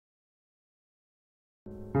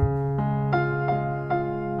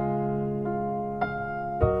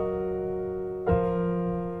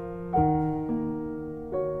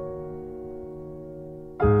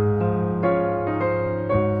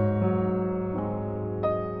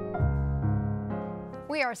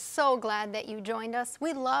We are so glad that you joined us.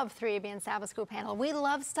 We love 3ABN Sabbath School panel. We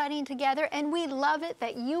love studying together, and we love it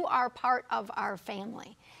that you are part of our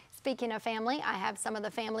family. Speaking of family, I have some of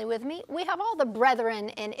the family with me. We have all the brethren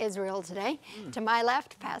in Israel today. To my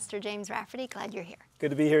left, Pastor James Rafferty. Glad you're here. Good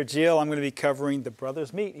to be here, Jill. I'm going to be covering the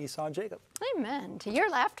brothers meet, Esau and Jacob. Amen. To your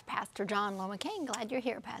left, Pastor John Loma King. Glad you're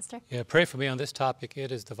here, Pastor. Yeah, pray for me on this topic.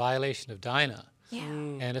 It is the violation of Dinah. Yeah.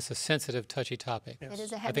 And it's a sensitive, touchy topic. It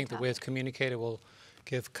is a heavy I think topic. the way it's communicated will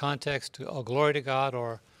give context to glory to God,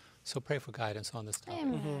 so pray for guidance on this topic.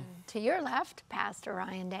 Amen. To your left, Pastor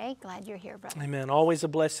Ryan Day. Glad you're here, brother. Amen. Always a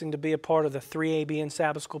blessing to be a part of the 3ABN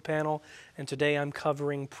Sabbath School panel. And today I'm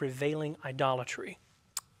covering prevailing idolatry.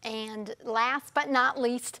 And last but not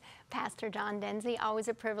least, Pastor John Denzi. Always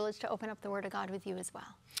a privilege to open up the Word of God with you as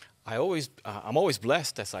well. I'm always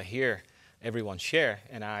blessed as I hear everyone share,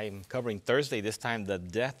 and I'm covering Thursday, this time, the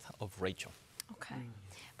death of Rachel. Okay.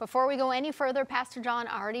 Before we go any further, Pastor John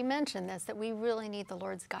already mentioned this, that we really need the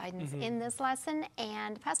Lord's guidance in this lesson.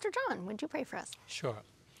 And Pastor John, would you pray for us? Sure.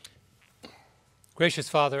 Gracious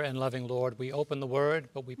Father and loving Lord, we open the Word,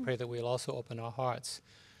 but we pray that we'll also open our hearts.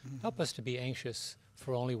 Help us to be anxious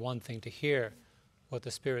for only one thing, to hear what the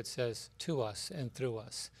Spirit says to us and through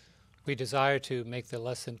us. We desire to make the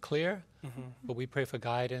lesson clear, but we pray for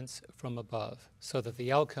guidance from above so that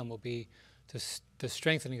the outcome will be the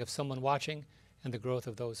strengthening of someone watching and the growth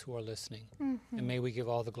of those who are listening. And may we give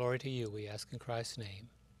all the glory to you, we ask in Christ's name.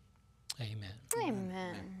 Amen.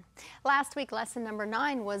 Amen. Last week, lesson number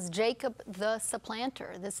 9 was Jacob the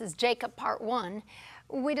supplanter. This is Jacob part 1.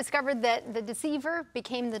 We discovered that the deceiver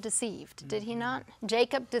became the deceived, did he not?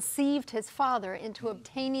 Jacob deceived his father into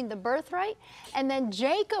obtaining the birthright, and then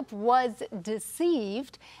Jacob was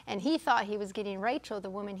deceived, and he thought he was getting Rachel, the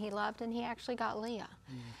woman he loved, and he actually got Leah.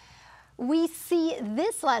 We see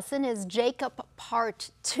this lesson as Jacob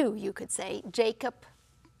part 2, you could say, Jacob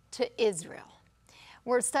to Israel.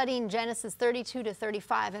 We're studying Genesis 32 to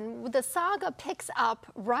 35, and the saga picks up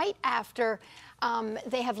right after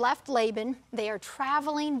they have left Laban. They are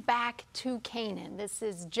traveling back to Canaan. This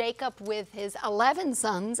is Jacob with his 11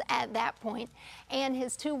 sons at that point, and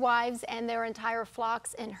his 2 wives and their entire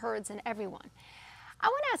flocks and herds and everyone. I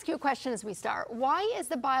want to ask you a question as we start. Why is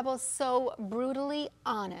the Bible so brutally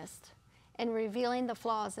honest in revealing the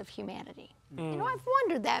flaws of humanity? You know, I've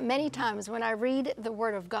wondered that many times when I read the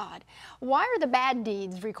Word of God. Why are the bad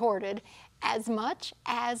deeds recorded as much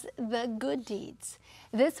as the good deeds?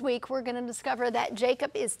 This week, we're going to discover that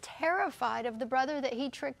Jacob is terrified of the brother that he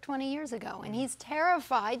tricked 20 years ago, and he's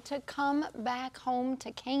terrified to come back home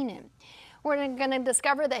to Canaan. We're going to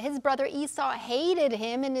discover that his brother Esau hated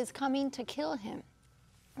him and is coming to kill him.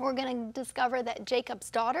 We're going to discover that Jacob's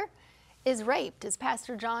daughter is raped, as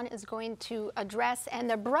Pastor John is going to address, and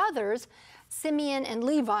the brothers, Simeon and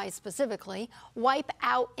Levi specifically, wipe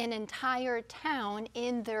out an entire town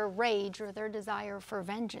in their rage or their desire for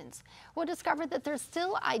vengeance. We'll discover that there's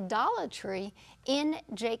still idolatry in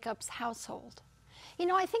Jacob's household. You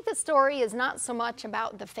know, I think the story is not so much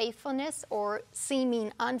about the faithfulness or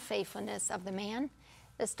seeming unfaithfulness of the man.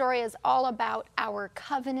 The story is all about our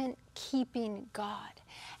covenant-keeping God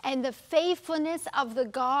and the faithfulness of the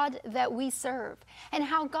God that we serve, and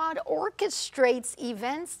how God orchestrates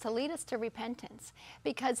events to lead us to repentance,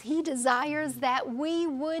 because he desires that we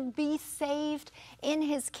would be saved in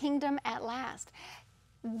his kingdom at last.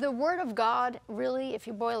 The Word of God, really, if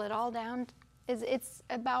you boil it all down, it's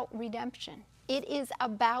about redemption. It is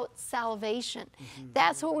about salvation.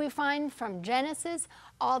 That's what we find from Genesis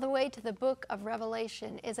all the way to the book of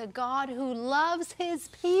Revelation, is a God who loves his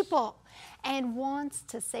people and wants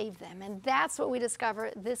to save them. And that's what we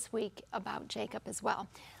discover this week about Jacob as well.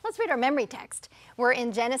 Let's read our memory text. We're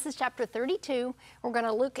in Genesis chapter 32. We're going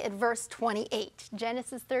to look at verse 28.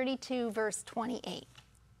 Genesis 32, verse 28.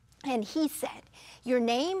 And he said, "Your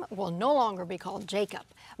name will no longer be called Jacob,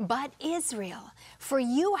 but Israel, for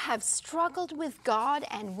you have struggled with God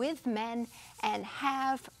and with men and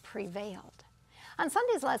have prevailed." On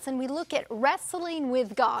Sunday's lesson, we look at wrestling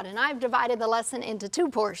with God, and I've divided the lesson into 2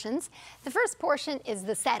 portions. The first portion is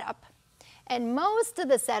the setup, and most of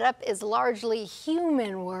the setup is largely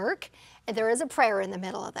human work. There is a prayer in the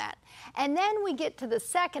middle of that. And then we get to the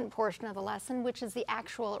second portion of the lesson, which is the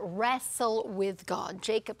actual wrestle with God,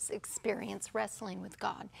 Jacob's experience wrestling with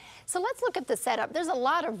God. So let's look at the setup. There's a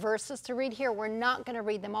lot of verses to read here. We're not going to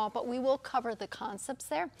read them all, but we will cover the concepts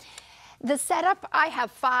there. The setup, I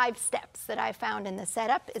have 5 steps that I found in the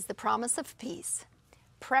setup, is the promise of peace,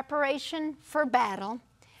 preparation for battle,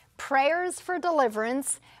 prayers for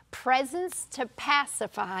deliverance, presence to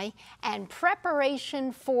pacify, and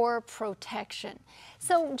preparation for protection.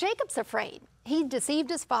 So Jacob's afraid. He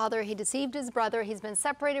deceived his father, he deceived his brother, he's been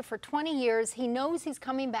separated for 20 years, he knows he's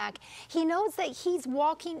coming back, he knows that he's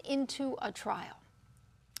walking into a trial.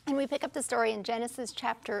 And we pick up the story in Genesis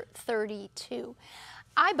chapter 32.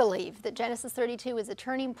 I believe that Genesis 32 is a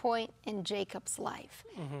turning point in Jacob's life.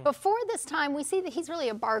 Before this time, we see that he's really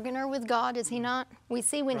a bargainer with God, is he not? We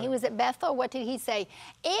see when he was at Bethel, what did he say?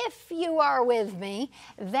 If you are with me,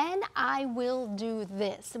 then I will do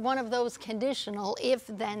this. One of those conditional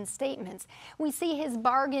if-then statements. We see his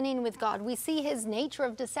bargaining with God. We see his nature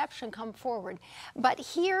of deception come forward. But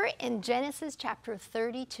here in Genesis chapter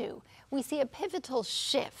 32, we see a pivotal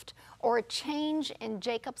shift or a change in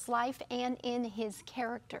Jacob's life and in his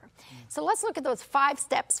character. So let's look at those 5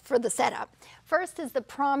 steps for the setup. First is the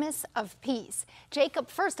promise of peace. Jacob,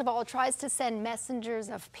 first of all, tries to send messengers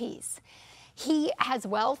of peace. He has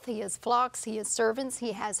wealth, he has flocks, he has servants,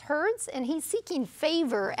 he has herds, and he's seeking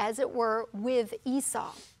favor, as it were, with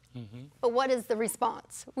Esau. But what is the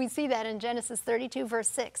response? We see that in Genesis 32, verse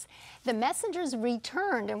 6. The messengers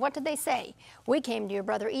returned, and what did they say? We came to your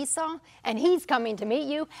brother Esau, and he's coming to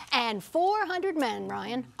meet you, and 400 men,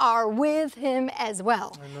 Ryan, are with him as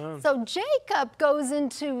well. So Jacob goes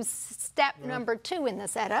into step number 2 in the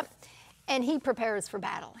setup, and he prepares for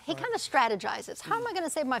battle. He kind of strategizes. How am I going to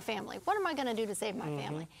save my family? What am I going to do to save my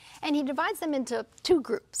family? And he divides them into 2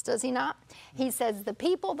 groups, does he not? He says the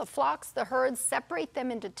people, the flocks, the herds, separate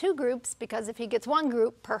them into 2 groups, because if he gets one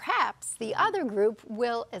group, perhaps the other group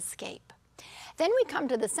will escape. Then we come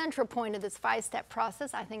to the central point of this 5-step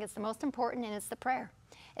process. I think it's the most important, and it's the prayer.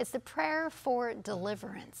 It's the prayer for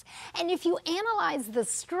deliverance. And if you analyze the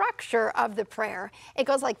structure of the prayer, it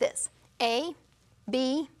goes like this: A,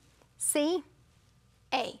 B, C,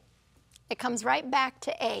 A. It comes right back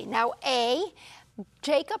to A. Now A,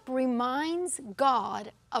 Jacob reminds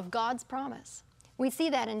God of God's promise. We see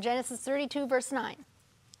that in Genesis 32, verse 9.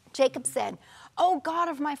 Jacob said, "O God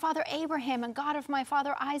of my father Abraham and God of my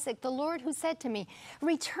father Isaac, the Lord who said to me,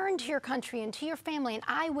 return to your country and to your family, and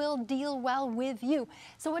I will deal well with you."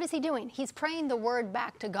 So what is he doing? He's praying the word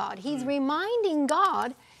back to God. He's reminding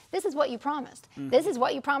God, this is what you promised. This is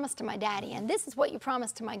what you promised to my daddy, and this is what you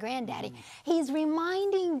promised to my granddaddy. He's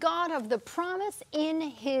reminding God of the promise in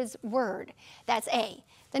his word. That's A.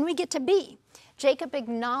 Then we get to B. Jacob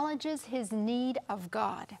acknowledges his need of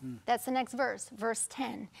God. That's the next verse, verse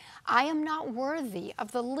 10. I am not worthy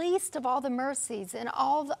of the least of all the mercies and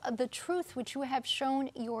all the truth which you have shown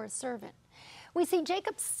your servant. We see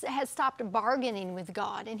Jacob has stopped bargaining with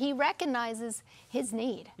God, and he recognizes his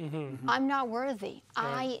need. I'm not worthy.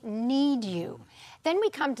 I need you. Then we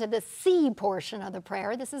come to the C portion of the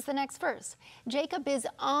prayer. This is the next verse. Jacob is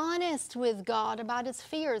honest with God about his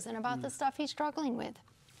fears and about the stuff he's struggling with.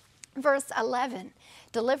 Verse 11,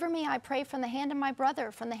 deliver me, I pray, from the hand of my brother,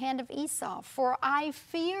 from the hand of Esau, for I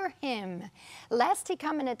fear him, lest he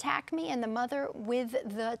come and attack me and the mother with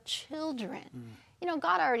the children. You know,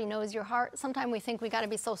 God already knows your heart. Sometimes we think we got to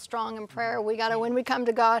be so strong in prayer. We got to, when we come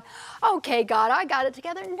to God, okay, God, I got it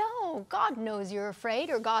together. No, God knows you're afraid,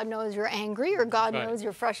 or God knows you're angry, or God knows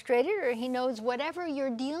you're frustrated, or he knows whatever you're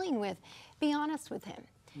dealing with. Be honest with him.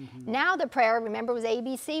 Now the prayer, remember, was A,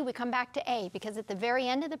 B, C. We come back to A, because at the very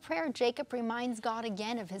end of the prayer, Jacob reminds God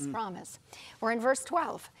again of his promise. We're in verse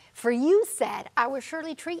 12. For you said, I will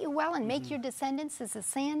surely treat you well and make your descendants as the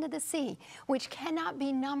sand of the sea, which cannot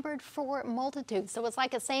be numbered for multitude. So it's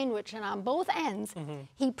like a sandwich, and on both ends,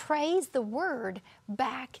 he prays the word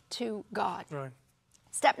back to God.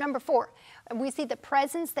 Step number 4, we see the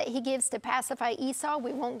presents that he gives to pacify Esau.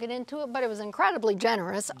 We won't get into it, but it was incredibly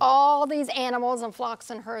generous. All these animals and flocks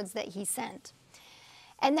and herds that he sent.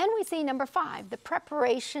 And then we see number 5, the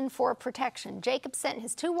preparation for protection. Jacob sent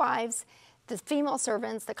his 2 wives, the female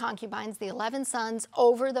servants, the concubines, the 11 sons,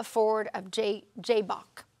 over the ford of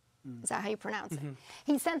Jabbok. Is that how you pronounce it?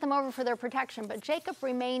 He sent them over for their protection, but Jacob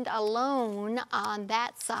remained alone on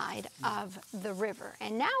that side of the river.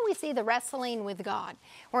 And now we see the wrestling with God.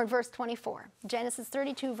 We're in verse 24, Genesis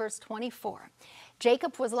 32, verse 24.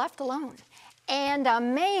 Jacob was left alone, and a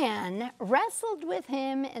man wrestled with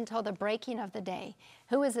him until the breaking of the day.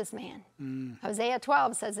 Who is this man? Hosea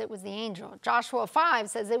 12 says it was the angel. Joshua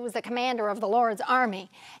 5 says it was the commander of the Lord's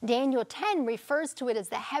army. Daniel 10 refers to it as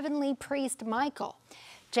the heavenly priest Michael.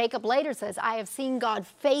 Jacob later says, I have seen God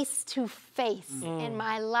face to face, and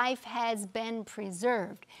my life has been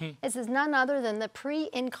preserved. This is none other than the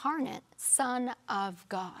pre-incarnate Son of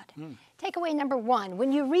God. Takeaway number 1,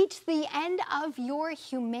 when you reach the end of your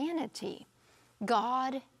humanity,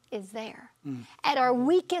 God is there. At our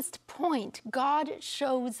weakest point, God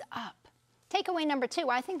shows up. Takeaway number 2,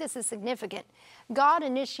 I think this is significant. God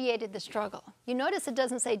initiated the struggle. You notice it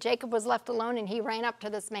doesn't say Jacob was left alone and he ran up to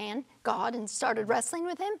this man, God, and started wrestling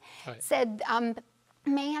with him. Right. It said,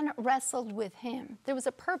 man wrestled with him. There was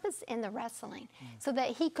a purpose in the wrestling so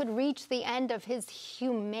that he could reach the end of his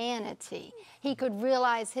humanity. He could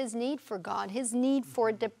realize his need for God, his need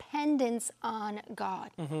for dependence on God.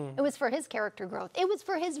 It was for his character growth. It was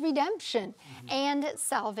for his redemption and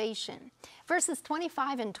salvation. Verses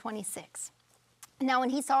 25 and 26. Now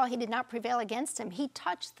when he saw he did not prevail against him, he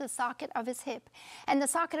touched the socket of his hip. And the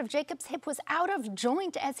socket of Jacob's hip was out of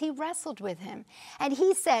joint as he wrestled with him. And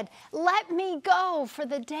he said, let me go, for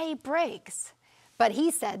the day breaks. But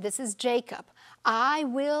he said, this is Jacob, I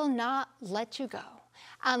will not let you go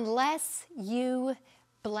unless you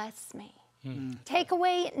bless me.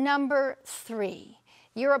 Takeaway number 3,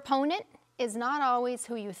 your opponent is not always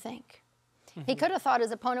who you think. He could have thought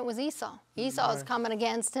his opponent was Esau. Esau is coming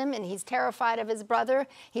against him, and he's terrified of his brother.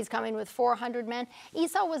 He's coming with 400 men.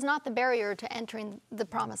 Esau was not the barrier to entering the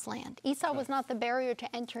promised land. Esau was not the barrier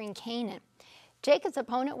to entering Canaan. Jacob's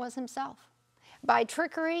opponent was himself. By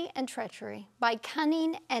trickery and treachery, by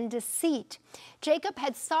cunning and deceit, Jacob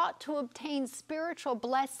had sought to obtain spiritual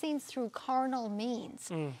blessings through carnal means.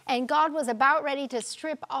 And God was about ready to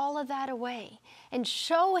strip all of that away and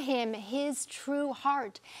show him his true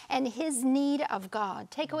heart and his need of God.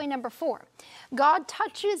 Takeaway number 4, God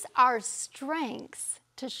touches our strengths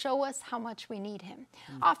to show us how much we need him.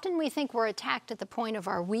 Often we think we're attacked at the point of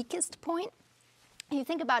our weakest point. You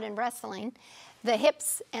think about in wrestling, the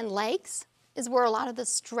hips and legs is where a lot of the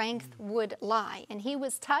strength would lie. And he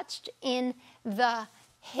was touched in the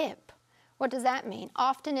hip. What does that mean?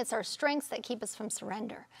 Often it's our strengths that keep us from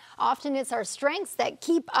surrender. Often it's our strengths that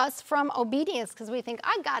keep us from obedience because we think,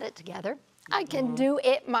 I got it together. I can do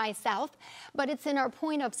it myself. But it's in our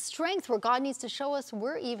point of strength where God needs to show us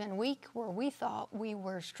we're even weak where we thought we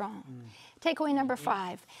were strong. Takeaway number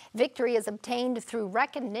 5, victory is obtained through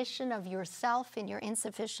recognition of yourself and your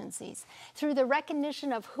insufficiencies, through the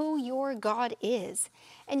recognition of who your God is,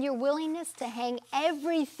 and your willingness to hang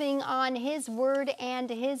everything on his word and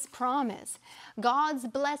his promise. God's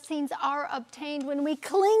blessings are obtained when we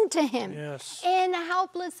cling to him in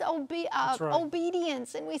helpless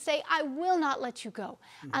obedience, and we say, I will not let you go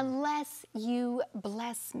unless you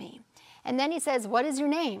bless me. And then he says, what is your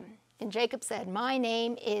name? And Jacob said, my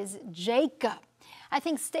name is Jacob. I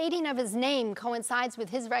think stating of his name coincides with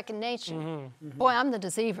his recognition. Boy, I'm the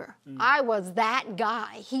deceiver. I was that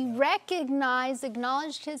guy. He recognized,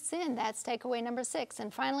 acknowledged his sin. That's takeaway number 6.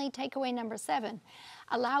 And finally, takeaway number 7,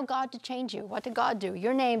 allow God to change you. What did God do?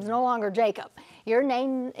 Your name's no longer Jacob. Your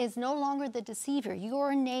name is no longer the deceiver.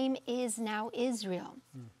 Your name is now Israel.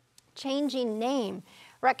 Changing name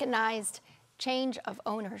recognized change of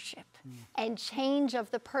ownership and change of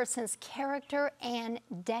the person's character and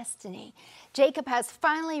destiny. Jacob has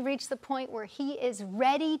finally reached the point where he is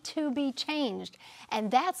ready to be changed,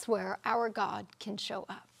 and that's where our God can show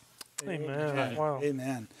up. Amen. Wow.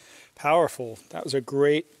 Amen. Powerful. That was a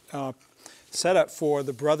great setup for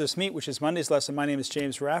the Brothers Meet, which is Monday's lesson. My name is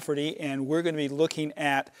James Rafferty, and we're going to be looking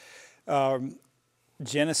at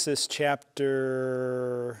Genesis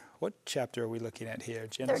chapter... What chapter are we looking at here?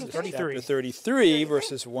 Genesis 33. Chapter 33,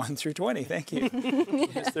 verses 1 through 20. Thank you.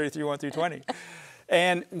 Genesis 33, 1 through 20.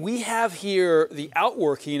 And we have here the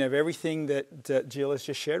outworking of everything that Jill has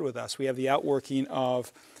just shared with us. We have the outworking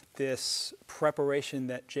of this preparation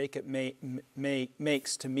that Jacob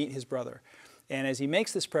makes to meet his brother. And as he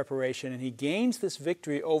makes this preparation and he gains this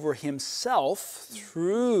victory over himself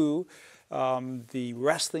through the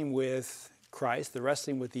wrestling with Christ, the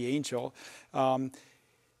wrestling with the angel,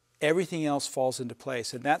 everything else falls into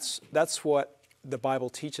place. And that's what the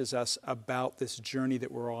Bible teaches us about this journey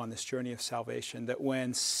that we're on, this journey of salvation, that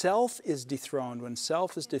when self is dethroned, when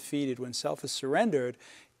self is defeated, when self is surrendered,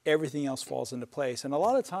 everything else falls into place. And a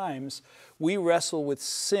lot of times we wrestle with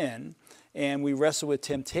sin and we wrestle with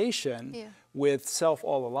temptation with self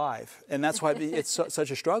all alive. And that's why it's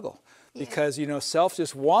such a struggle. Because, you know, self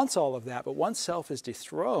just wants all of that. But once self is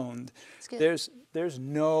dethroned, there's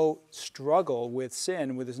no struggle with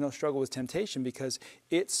sin, there's no struggle with temptation, because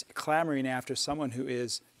it's clamoring after someone who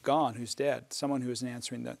is gone, who's dead, someone who isn't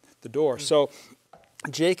answering the door. So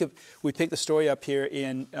Jacob, we pick the story up here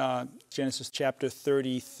in Genesis chapter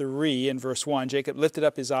 33 and verse 1. Jacob lifted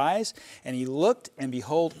up his eyes, and he looked, and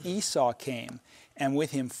behold, Esau came, and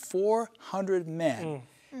with him 400 men.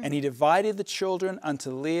 And he divided the children unto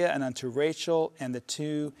Leah and unto Rachel and the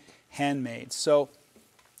 2 handmaids. So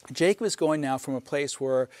Jacob is going now from a place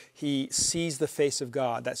where he sees the face of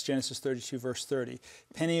God. That's Genesis 32, verse 30.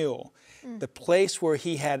 Peniel, the place where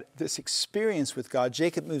he had this experience with God.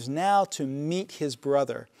 Jacob moves now to meet his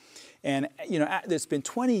brother. And, you know, there's been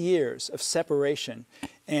 20 years of separation.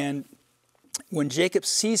 And when Jacob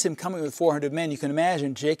sees him coming with 400 men, you can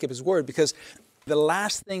imagine Jacob is worried, because the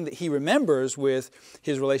last thing that he remembers with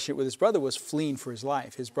his relationship with his brother was fleeing for his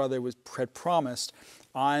life. His brother had promised,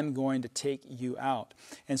 I'm going to take you out.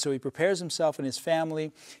 And so he prepares himself and his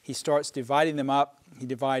family. He starts dividing them up. He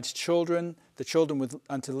divides children, the children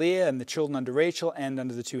unto Leah and the children unto Rachel and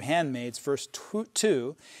unto the 2 handmaids, verse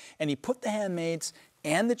 2. And he put the handmaids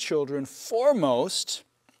and the children foremost.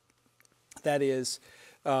 That is,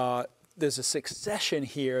 there's a succession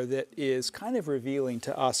here that is kind of revealing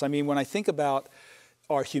to us. I mean, when I think about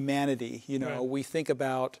our humanity, you know, we think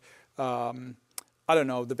about, I don't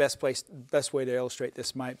know, the best way to illustrate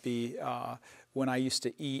this might be when I used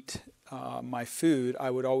to eat my food, I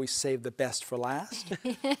would always save the best for last.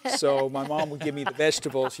 So my mom would give me the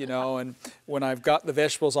vegetables, you know, and when I've got the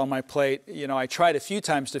vegetables on my plate, you know, I tried a few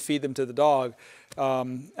times to feed them to the dog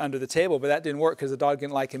under the table, but that didn't work because the dog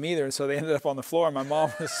didn't like him either, and so they ended up on the floor, and my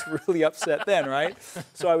mom was really upset then, right?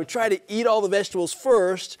 So I would try to eat all the vegetables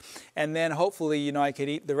first, and then hopefully, you know, I could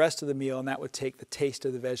eat the rest of the meal, and that would take the taste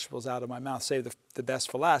of the vegetables out of my mouth, save the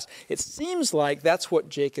best for last. It seems like that's what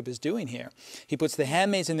Jacob is doing here. He puts the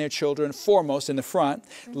handmaids and their children foremost in the front.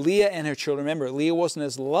 Leah and her children, remember, Leah wasn't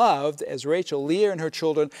as loved as Rachel. Leah and her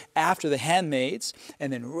children after the handmaids,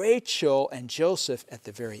 and then Rachel and Joseph at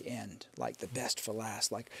the very end, like the best for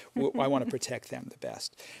last, like I want to protect them the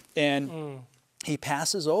best. And he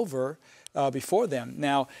passes over before them.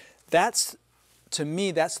 Now, to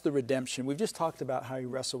me, that's the redemption. We've just talked about how he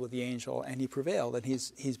wrestled with the angel and he prevailed, and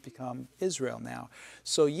he's become Israel now.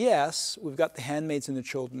 So yes, we've got the handmaids and the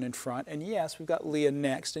children in front, and yes, we've got Leah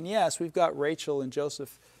next, and yes, we've got Rachel and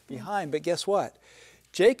Joseph behind, but guess what?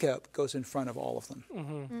 Jacob goes in front of all of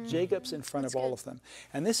them. Jacob's in front of all of them.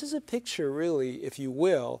 And this is a picture, really, if you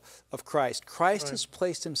will, of Christ. Christ has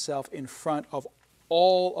placed himself in front of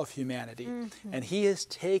all of humanity. And he has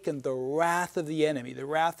taken the wrath of the enemy, the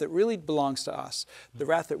wrath that really belongs to us, the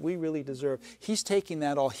wrath that we really deserve. He's taking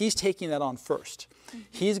that all. He's taking that on first.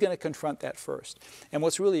 He's going to confront that first. And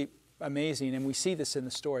what's really amazing, and we see this in the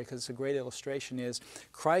story because it's a great illustration, is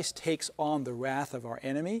Christ takes on the wrath of our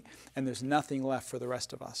enemy, and there's nothing left for the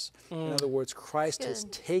rest of us. In other words, Christ has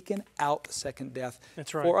taken out the second death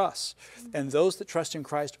for us. And those that trust in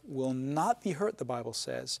Christ will not be hurt, the Bible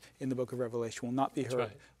says in the book of Revelation, will not be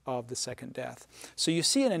hurt of the second death. So you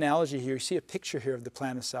see an analogy here, you see a picture here of the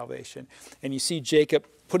plan of salvation, and you see Jacob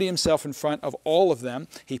putting himself in front of all of them.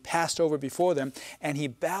 He passed over before them, and he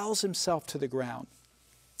bows himself to the ground.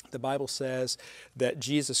 The Bible says that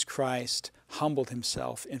Jesus Christ humbled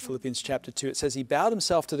himself in Philippians chapter 2. It says he bowed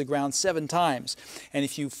himself to the ground 7 times. And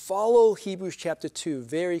if you follow Hebrews chapter 2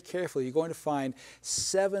 very carefully, you're going to find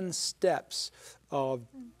 7 steps of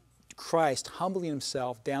Christ humbling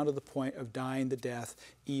himself down to the point of dying the death,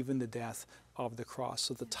 even the death of the cross.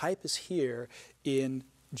 So the type is here in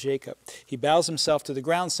Jacob. He bows himself to the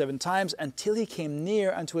ground 7 times until he came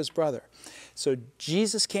near unto his brother. So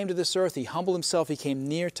Jesus came to this earth. He humbled himself. He came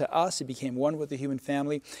near to us. He became one with the human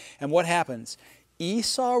family. And what happens?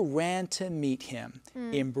 Esau ran to meet him,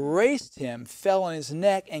 embraced him, fell on his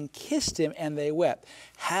neck, and kissed him, and they wept.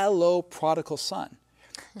 Hallo, prodigal son.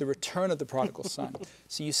 The return of the prodigal son.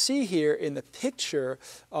 So you see here in the picture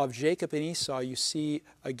of Jacob and Esau, you see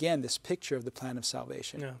again this picture of the plan of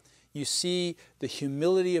salvation. Yeah. You see the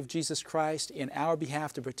humility of Jesus Christ in our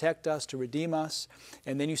behalf to protect us, to redeem us.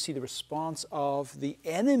 And then you see the response of the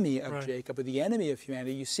enemy of Jacob, or the enemy of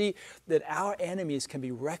humanity. You see that our enemies can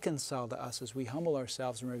be reconciled to us as we humble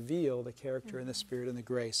ourselves and reveal the character and the spirit and the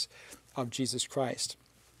grace of Jesus Christ.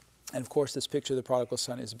 And of course, this picture of the prodigal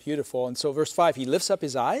son is beautiful. And so verse 5, he lifts up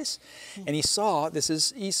his eyes and he saw, this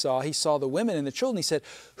is Esau, he saw the women and the children. He said,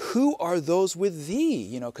 who are those with thee?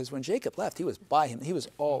 You know, because when Jacob left, he was by him. He was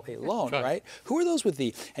all alone, right? Who are those with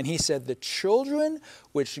thee? And he said, the children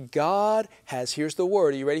which God has, here's the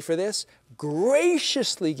word. Are you ready for this?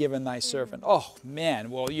 Graciously given thy servant. Oh, man.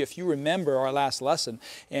 Well, if you remember our last lesson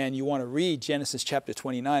and you want to read Genesis chapter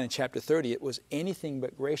 29 and chapter 30, it was anything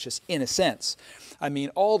but gracious in a sense. I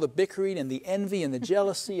mean, all the bickering and the envy and the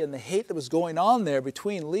jealousy and the hate that was going on there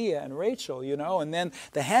between Leah and Rachel, you know, and then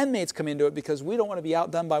the handmaids come into it because we don't want to be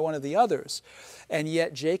outdone by one of the others. And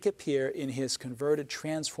yet Jacob here in his converted,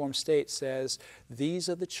 transformed state says, these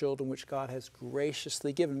are the children which God has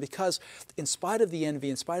graciously given. Because in spite of the envy,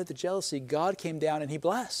 in spite of the jealousy, God came down and he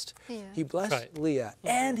blessed. Yeah. He blessed Right. Leah,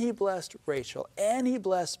 and he blessed Rachel, and he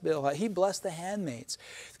blessed Bilhah. He blessed the handmaids.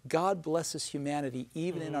 God blesses humanity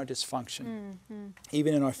even in our dysfunction,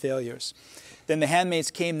 even in our failures. Then the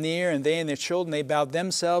handmaids came near, and they and their children, they bowed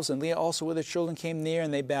themselves, and Leah also with her children came near,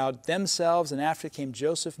 and they bowed themselves. And after came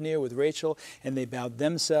Joseph near with Rachel, and they bowed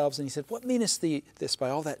themselves. And he said, what meanest this by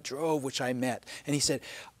all that drove which I met? And he said,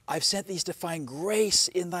 I've sent these to find grace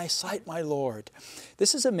in thy sight, my Lord.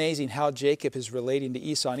 This is amazing how Jacob is relating to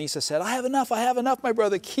Esau. And Esau said, I have enough, my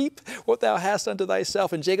brother. Keep what thou hast unto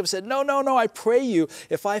thyself. And Jacob said, no, I pray you,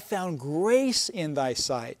 if I found grace in thy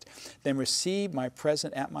sight, then receive my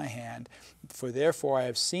present at my hand. For therefore I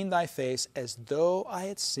have seen thy face as though I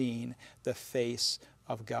had seen the face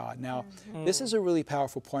of God. Now, this is a really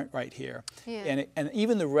powerful point right here. Yeah. And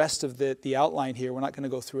even the rest of the outline here, we're not going to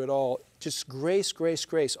go through it all. Just grace, grace,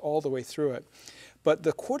 grace all the way through it. But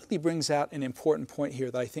the quarterly brings out an important point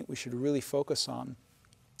here that I think we should really focus on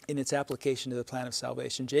in its application to the plan of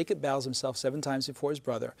salvation. Jacob bows himself 7 times before his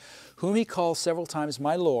brother, whom he calls several times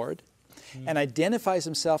my Lord, and identifies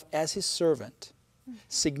himself as his servant.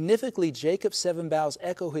 Significantly, Jacob's 7 bows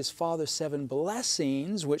echo his father's 7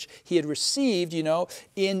 blessings, which he had received,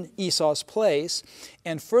 in Esau's place.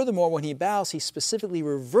 And furthermore, when he bows, he specifically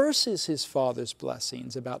reverses his father's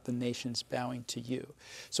blessings about the nations bowing to you.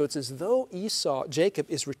 So it's as though Jacob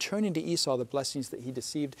is returning to Esau the blessings that he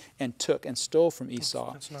deceived and took and stole from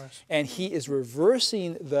Esau. That's nice. And he is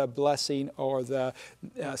reversing the blessing or the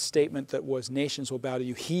statement that was nations will bow to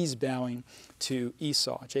you. He's bowing to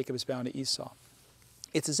Esau. Jacob is bowing to Esau.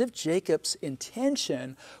 It's as if Jacob's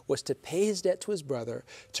intention was to pay his debt to his brother,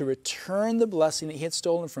 to return the blessing that he had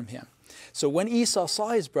stolen from him. So when Esau saw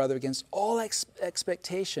his brother against all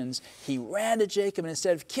expectations, he ran to Jacob, and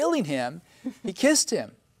instead of killing him, he kissed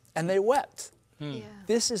him, and they wept. Yeah.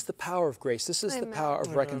 This is the power of grace. This is the Amen. power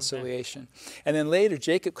of reconciliation. And then later,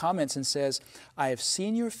 Jacob comments and says, I have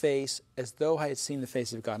seen your face as though I had seen the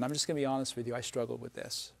face of God. And I'm just going to be honest with you, I struggled with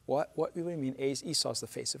this. What do you mean Esau's the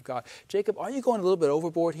face of God? Jacob, aren't you going a little bit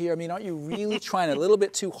overboard here? I mean, aren't you really trying a little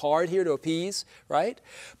bit too hard here to appease, right?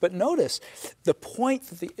 But notice the point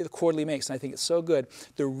that the quarterly makes, and I think it's so good,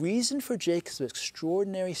 the reason for Jacob's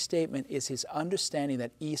extraordinary statement is his understanding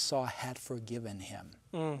that Esau had forgiven him.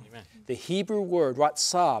 Amen. The Hebrew word,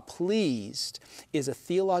 ratzah, pleased, is a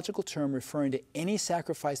theological term referring to any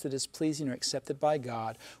sacrifice that is pleasing or accepted by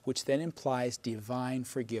God, which then implies divine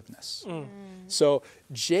forgiveness. So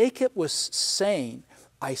Jacob was saying,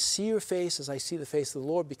 I see your face as I see the face of the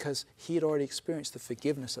Lord, because he had already experienced the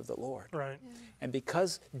forgiveness of the Lord. Right. And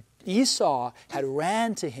because Esau had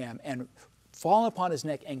ran to him and fallen upon his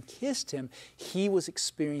neck and kissed him, he was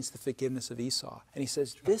experiencing the forgiveness of Esau. And he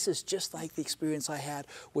says, this is just like the experience I had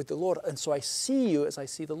with the Lord. And so I see you as I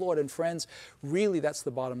see the Lord. And friends, really that's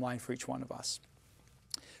the bottom line for each one of us.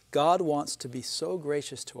 God wants to be so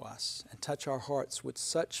gracious to us and touch our hearts with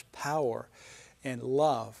such power and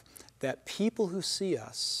love that people who see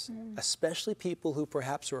us, especially people who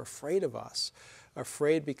perhaps are afraid of us,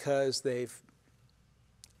 afraid because they've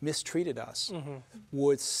mistreated us,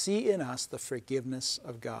 would see in us the forgiveness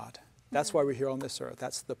of God. That's why we're here on this earth.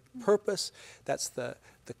 That's the purpose, that's the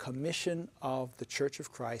commission of the Church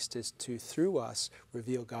of Christ, is to, through us,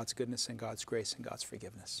 reveal God's goodness and God's grace and God's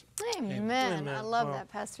forgiveness. Amen. I love that,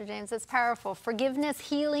 Pastor James. That's powerful. Forgiveness,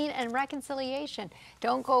 healing, and reconciliation.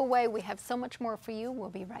 Don't go away. We have so much more for you. We'll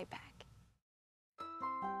be right back.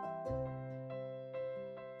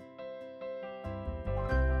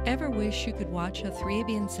 Ever wish you could watch a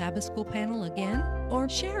 3ABN Sabbath School panel again? Or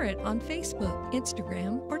share it on Facebook,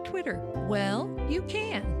 Instagram, or Twitter? Well, you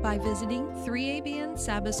can by visiting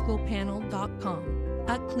 3ABNSabbathSchoolPanel.com.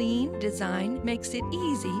 A clean design makes it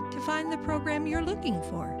easy to find the program you're looking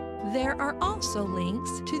for. There are also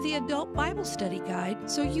links to the Adult Bible Study Guide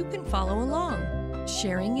so you can follow along.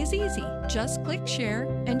 Sharing is easy. Just click share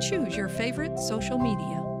and choose your favorite social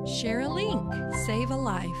media. Share a link. Save a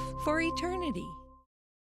life for eternity.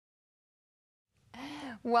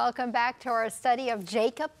 Welcome back to our study of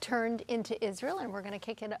Jacob turned into Israel, and we're going to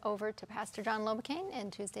kick it over to Pastor John Lobocane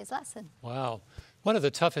and Tuesday's lesson. Wow. One of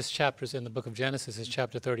the toughest chapters in the book of Genesis is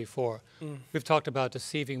chapter 34. We've talked about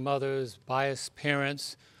deceiving mothers, biased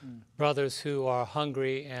parents, brothers who are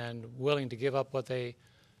hungry and willing to give up what they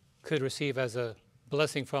could receive as a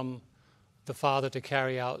blessing from the Father to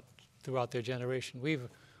carry out throughout their generation. We've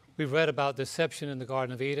read about deception in the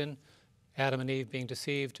Garden of Eden, Adam and Eve being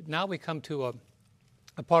deceived. Now we come to a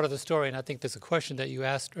part of the story, and I think there's a question that you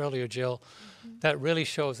asked earlier, Jill, that really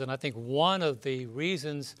shows, and I think one of the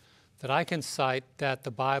reasons that I can cite that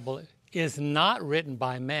the Bible is not written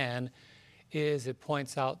by man is it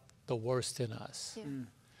points out the worst in us.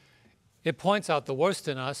 It points out the worst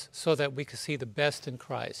in us so that we can see the best in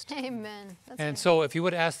Christ. Amen. That's And right. so if you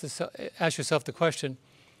would ask yourself the question,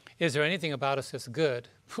 is there anything about us that's good?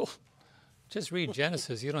 Just read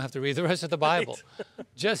Genesis. You don't have to read the rest of the Bible.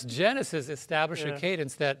 Just Genesis established a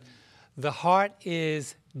cadence that the heart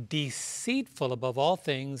is deceitful above all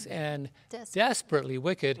things and desperately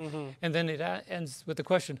wicked. And then it ends with the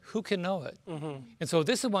question, who can know it? And so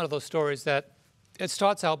this is one of those stories that it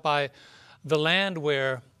starts out by the land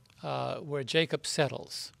where Jacob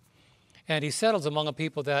settles. And he settles among a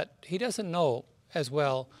people that he doesn't know as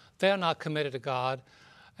well. They're not committed to God.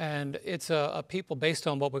 And it's a people, based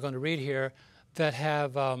on what we're going to read here, that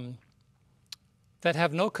have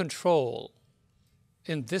no control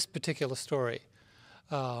in this particular story.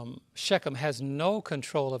 Shechem has no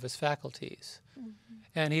control of his faculties.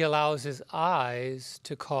 And he allows his eyes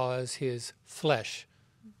to cause his flesh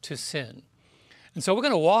to sin. And so we're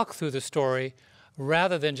going to walk through the story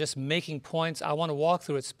rather than just making points. I want to walk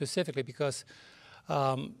through it specifically because,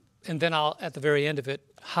 and then I'll, at the very end of it,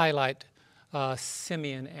 highlight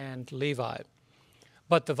Simeon and Levi.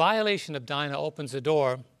 But the violation of Dinah opens the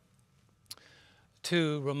door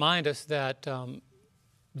to remind us that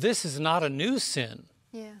this is not a new sin.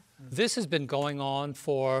 Yeah. This has been going on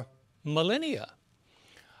for millennia.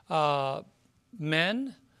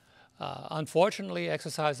 Men, unfortunately,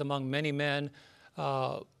 exercised among many men,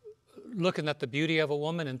 looking at the beauty of a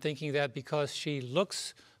woman and thinking that because she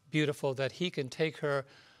looks beautiful that he can take her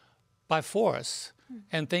by force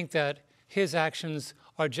and think that his actions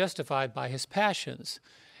are justified by his passions.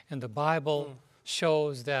 And the Bible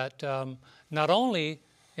shows that not only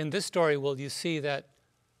in this story will you see that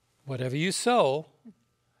whatever you sow,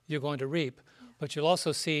 you're going to reap, but you'll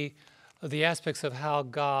also see the aspects of how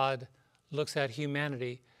God looks at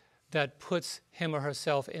humanity that puts him or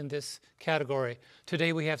herself in this category.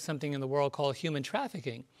 Today we have something in the world called human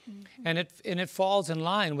trafficking, and it falls in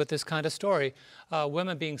line with this kind of story.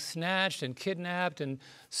 Women being snatched and kidnapped and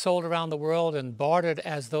sold around the world and bartered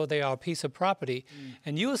as though they are a piece of property.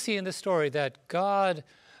 And you will see in this story that God,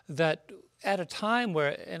 that at a time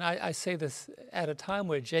where, and I say this, at a time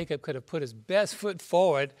where Jacob could have put his best foot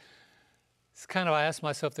forward, it's kind of, I ask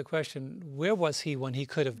myself the question, where was he when he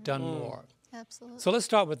could have done more? Absolutely. So let's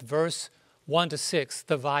start with verse 1 to 6,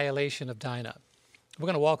 the violation of Dinah. We're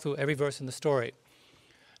going to walk through every verse in the story.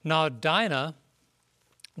 Now Dinah,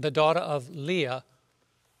 the daughter of Leah,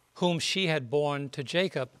 whom she had borne to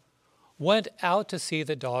Jacob, went out to see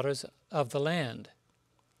the daughters of the land.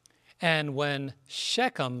 And when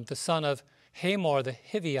Shechem, the son of Hamor the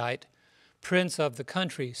Hivite, prince of the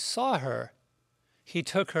country, saw her, he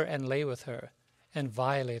took her and lay with her and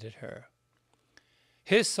violated her.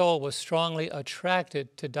 His soul was strongly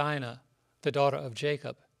attracted to Dinah, the daughter of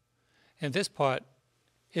Jacob. And this part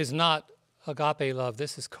is not agape love,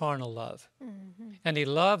 this is carnal love. And he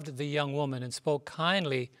loved the young woman and spoke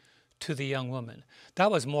kindly to the young woman.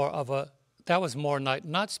 That was more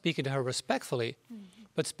not speaking to her respectfully,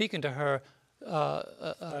 but speaking to her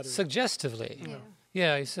suggestively.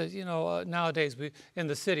 Yeah, he says, nowadays in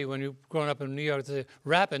the city, when you're growing up in New York, they're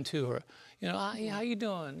rapping to her. How you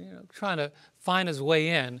doing? Trying to find his way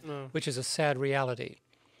in, which is a sad reality.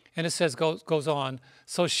 And it says, goes on,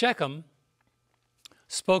 so Shechem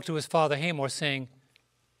spoke to his father Hamor, saying,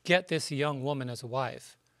 get this young woman as a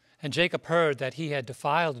wife. And Jacob heard that he had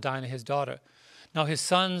defiled Dinah, his daughter. Now his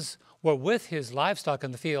sons were with his livestock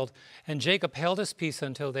in the field, and Jacob held his peace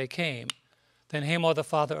until they came. Then Hamor, the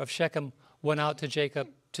father of Shechem, went out to Jacob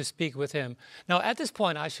to speak with him. Now, at this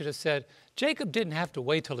point, I should have said, Jacob didn't have to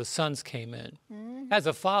wait till his sons came in. As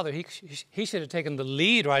a father, he should have taken the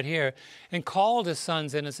lead right here and called his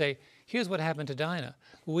sons in and say, here's what happened to Dinah.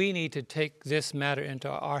 We need to take this matter into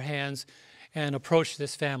our hands and approach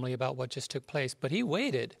this family about what just took place. But he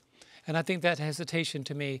waited. And I think that hesitation,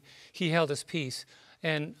 to me, he held his peace.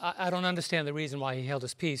 And I don't understand the reason why he held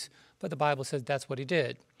his peace, but the Bible says that's what he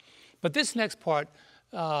did. But this next part,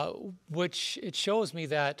 which it shows me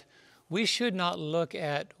that we should not look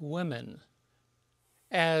at women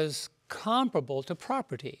as comparable to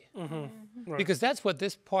property. Right. Because that's what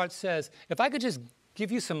this part says. If I could just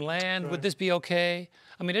give you some land, would this be okay?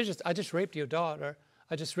 I mean, I just raped your daughter.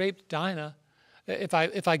 I just raped Dinah. If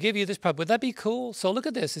I give you this property, would that be cool? So look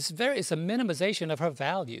at this. It's a minimization of her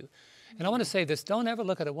value. And I want to say this, don't ever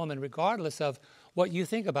look at a woman, regardless of what you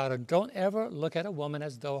think about her, don't ever look at a woman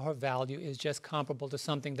as though her value is just comparable to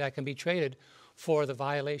something that can be traded for the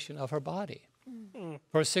violation of her body.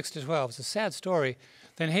 Verse 6 to 12, it's a sad story.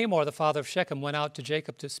 Then Hamor, the father of Shechem, went out to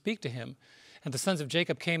Jacob to speak to him. And the sons of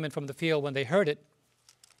Jacob came in from the field when they heard it.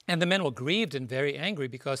 And the men were grieved and very angry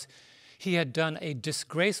because He had done a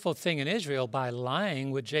disgraceful thing in Israel by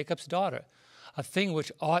lying with Jacob's daughter, a thing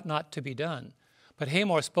which ought not to be done. But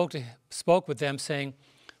Hamor spoke with them, saying,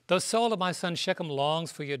 "The soul of my son Shechem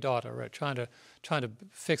longs for your daughter," right, trying to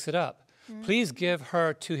fix it up. "Please give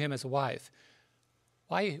her to him as a wife."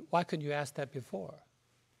 Why couldn't you ask that before?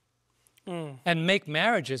 "And make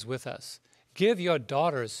marriages with us. Give your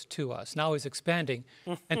daughters to us." Now he's expanding.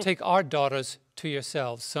 "And take our daughters to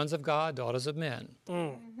yourselves, sons of God, daughters of men.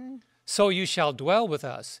 So you shall dwell with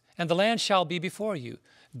us, and the land shall be before you.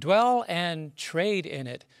 Dwell and trade in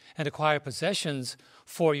it, and acquire possessions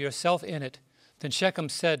for yourself in it." Then Shechem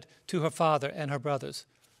said to her father and her brothers,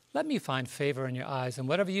 "Let me find favor in your eyes, and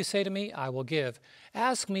whatever you say to me, I will give.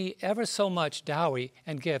 Ask me ever so much dowry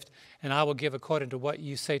and gift, and I will give according to what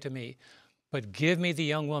you say to me. But give me the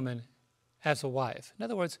young woman as a wife." In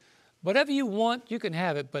other words, whatever you want, you can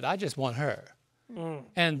have it, but I just want her.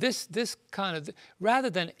 And this kind of, rather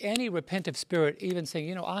than any repentant spirit even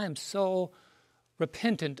saying, I am so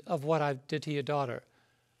repentant of what I did to your daughter.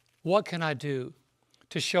 What can I do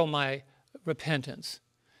to show my repentance?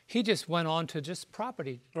 He just went on to just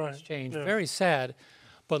property exchange. Yeah. Very sad.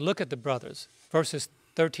 But look at the brothers, verses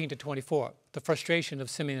 13 to 24, the frustration of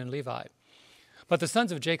Simeon and Levi. "But the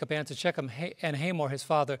sons of Jacob answered Shechem and Hamor his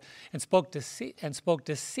father, and spoke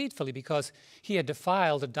deceitfully, because he had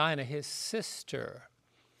defiled Dinah his sister.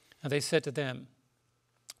 And they said to them,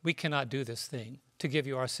 'We cannot do this thing, to give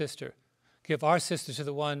you our sister. Give our sister to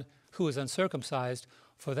the one who is uncircumcised,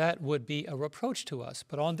 for that would be a reproach to us.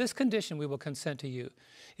 But on this condition we will consent to you.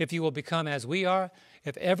 If you will become as we are,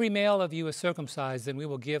 if every male of you is circumcised, then we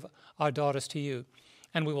will give our daughters to you.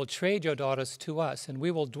 And we will trade your daughters to us, and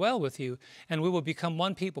we will dwell with you, and we will become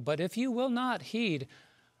one people. But if you will not heed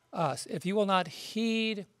us,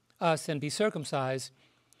 and be circumcised,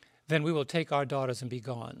 then we will take our daughters and be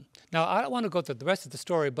gone.'" Now, I don't want to go through the rest of the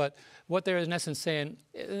story, but what they're in essence saying,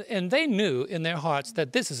 and they knew in their hearts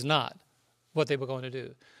that this is not what they were going to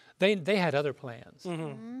do. They had other plans,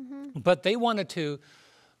 but they wanted to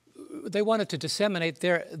disseminate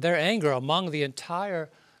their anger among the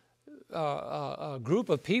entire group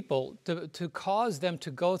of people, to cause them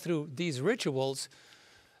to go through these rituals,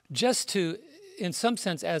 just to, in some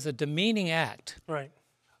sense, as a demeaning act. Right.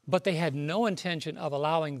 But they had no intention of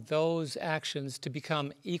allowing those actions to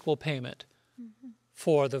become equal payment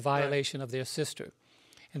for the violation of their sister.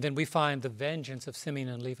 And then we find the vengeance of Simeon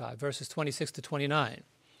and Levi, verses 26 to 29.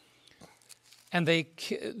 And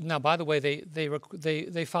now, by the way,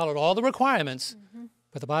 they followed all the requirements,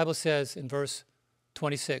 but the Bible says in verse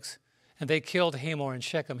 26, "And they killed Hamor and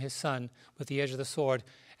Shechem his son with the edge of the sword,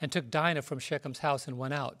 and took Dinah from Shechem's house and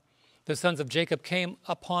went out. The sons of Jacob came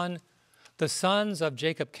upon the slain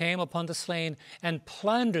and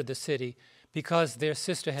plundered the city, because their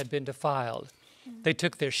sister had been defiled. They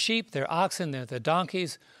took their sheep, their oxen, their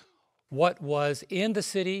donkeys, what was in the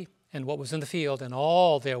city and what was in the field, and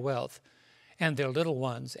all their wealth, and their little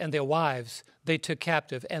ones and their wives they took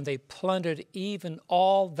captive, and they plundered even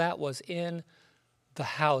all that was in the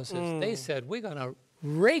houses." They said, "We're going to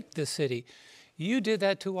rake the city. You did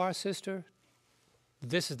that to our sister.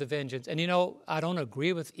 This is the vengeance." And I don't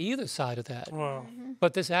agree with either side of that. Wow.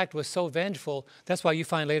 But this act was so vengeful. That's why you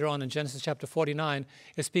find later on in Genesis chapter 49,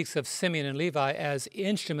 it speaks of Simeon and Levi as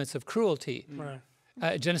instruments of cruelty. Right.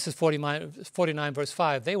 Genesis 49 verse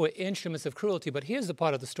 5, they were instruments of cruelty. But here's the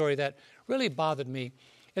part of the story that really bothered me.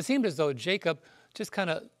 It seemed as though Jacob just kind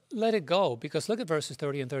of let it go, because look at verses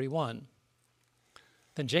 30 and 31.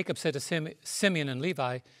 "Then Jacob said to Simeon and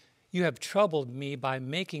Levi, 'You have troubled me by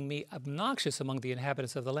making me obnoxious among the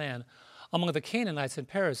inhabitants of the land, among the Canaanites and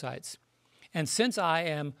Perizzites. And since I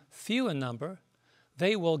am few in number,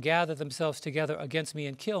 they will gather themselves together against me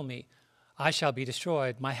and kill me. I shall be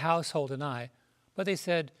destroyed, my household and I.' But they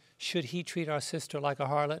said, 'Should he treat our sister like a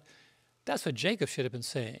harlot?'" That's what Jacob should have been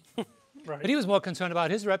saying. Right. But he was more concerned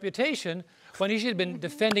about his reputation, when he should have been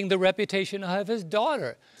defending the reputation of his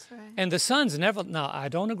daughter. That's right. And the sons never, now I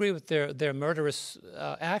don't agree with their murderous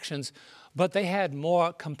actions, but they had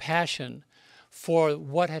more compassion for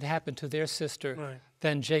what had happened to their sister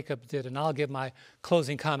than Jacob did. And I'll give my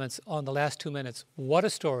closing comments on the last 2 minutes. What a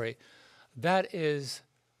story. That is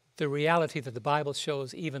the reality that the Bible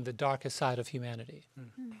shows even the darkest side of humanity.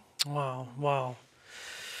 Wow, wow.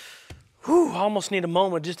 Whew, I almost need a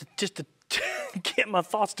moment just to get my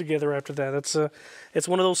thoughts together after that. It's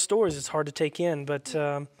one of those stories it's hard to take in, but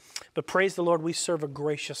praise the Lord, we serve a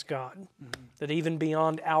gracious God, that even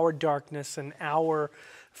beyond our darkness and our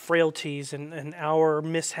frailties and our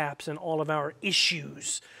mishaps and all of our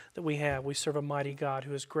issues that we have. We serve a mighty God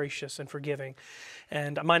who is gracious and forgiving.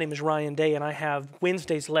 And my name is Ryan Day, and I have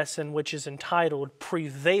Wednesday's lesson, which is entitled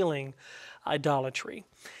Prevailing Idolatry.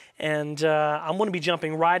 And I'm going to be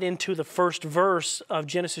jumping right into the first verse of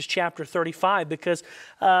Genesis chapter 35, because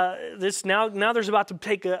this now there's about to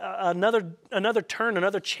take another turn,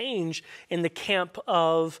 another change in the camp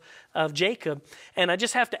of Jacob. And I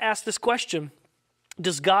just have to ask this question: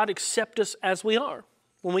 does God accept us as we are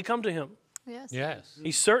when we come to Him? Yes. Yes.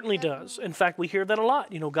 He certainly does. In fact, we hear that a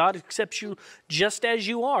lot. God accepts you just as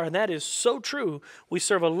you are, and that is so true. We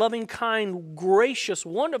serve a loving, kind, gracious,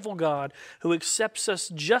 wonderful God who accepts us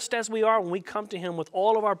just as we are when we come to Him with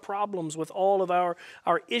all of our problems, with all of our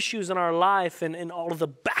issues in our life, and all of the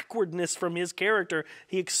backwardness from His character.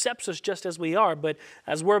 He accepts us just as we are. But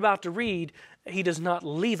as we're about to read, He does not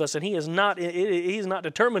leave us, and He is not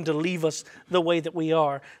determined to leave us the way that we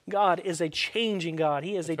are. God is a changing God.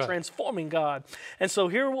 He is a transforming God. And so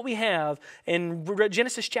here what we have in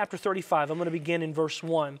Genesis chapter 35. I'm going to begin in verse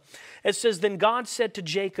 1. It says, "Then God said to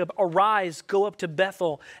Jacob, 'Arise, go up to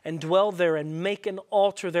Bethel and dwell there and make an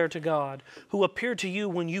altar there to God, who appeared to you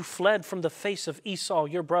when you fled from the face of Esau,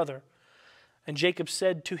 your brother.' And Jacob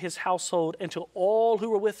said to his household and to all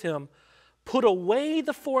who were with him, 'Put away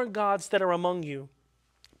the foreign gods that are among you.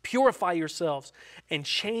 Purify yourselves and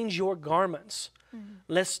change your garments.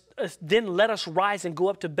 Then let us rise and go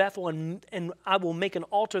up to Bethel, and I will make an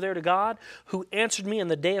altar there to God, who answered me in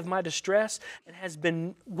the day of my distress and has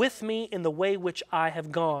been with me in the way which I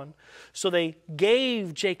have gone.' So they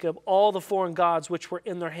gave Jacob all the foreign gods which were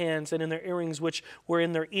in their hands and in their earrings which were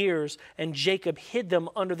in their ears, and Jacob hid them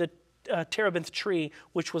under the terebinth tree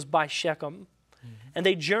which was by Shechem. And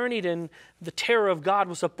they journeyed, and the terror of God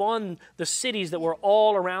was upon the cities that were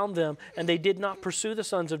all around them, and they did not pursue the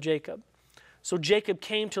sons of Jacob. So Jacob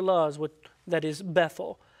came to Luz," that is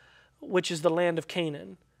Bethel, which is the land of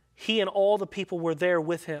Canaan. He and all the people were there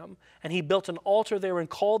with him, and he built an altar there and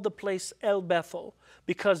called the place El Bethel,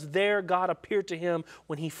 because there God appeared to him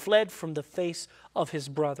when he fled from the face of his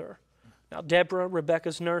brother. Now Deborah,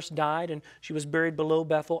 Rebekah's nurse, died, and she was buried below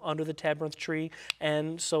Bethel under the terebinth tree.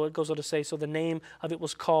 And so it goes on to say, so the name of it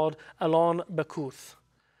was called Elon Bakuth.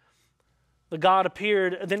 Then God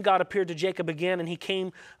appeared to Jacob again, and he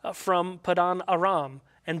came from Padan Aram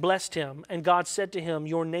and blessed him. And God said to him,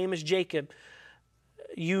 'Your name is Jacob.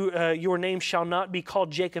 Your name shall not be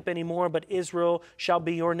called Jacob anymore, but Israel shall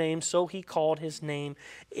be your name.' So he called his name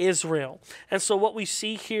Israel." And so what we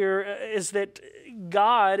see here is that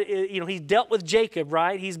God, He dealt with Jacob,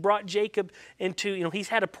 right? He's brought Jacob into, He's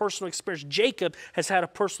had a personal experience. Jacob has had a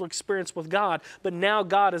personal experience with God, but now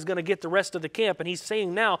God is going to get the rest of the camp, and He's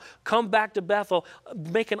saying now, come back to Bethel,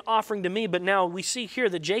 make an offering to me. But now we see here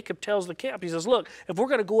that Jacob tells the camp, he says, look, if we're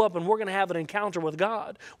going to go up and we're going to have an encounter with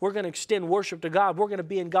God, we're going to extend worship to God, we're going to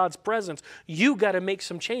be in God's presence, you got to make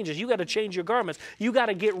some changes. You got to change your garments. You got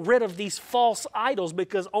to get rid of these false idols,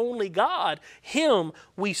 because only God, Him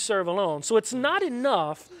we serve alone. So it's not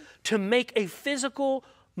enough to make a physical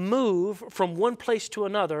move from one place to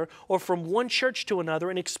another or from one church to another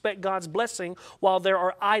and expect God's blessing while there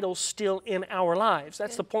are idols still in our lives.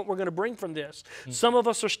 That's the point we're going to bring from this. Some of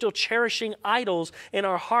us are still cherishing idols in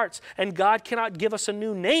our hearts, and God cannot give us a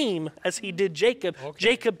new name as He did Jacob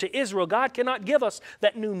to Israel. God cannot give us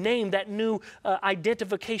that new name, that new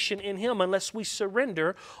identification in Him, unless we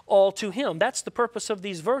surrender all to Him. That's the purpose of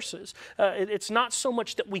these verses. It's not so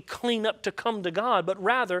much that we clean up to come to God, but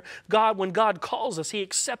rather when God calls us, He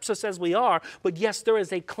accepts us as we are. But yes, there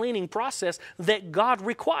is a cleaning process that God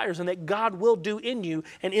requires and that God will do in you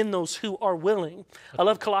and in those who are willing. I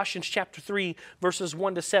love Colossians chapter 3, verses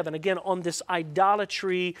 1 to 7. Again, on this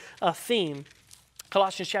idolatry theme.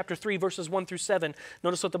 Colossians chapter 3, verses 1 through 7.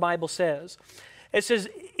 Notice what the Bible says. It says,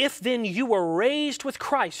 "If then you were raised with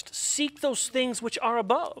Christ, seek those things which are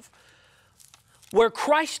above, where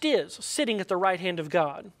Christ is, sitting at the right hand of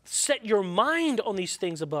God. Set your mind on these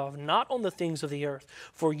things above, not on the things of the earth.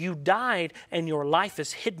 For you died, and your life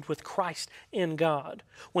is hidden with Christ in God.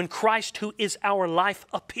 When Christ, who is our life,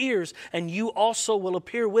 appears, and you also will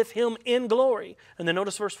appear with Him in glory." And then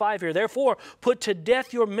notice verse 5 here. "Therefore, put to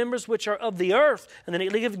death your members which are of the earth." And then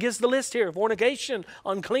it gives the list here. "Fornication,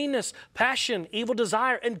 uncleanness, passion, evil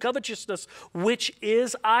desire, and covetousness, which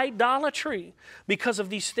is idolatry. Because of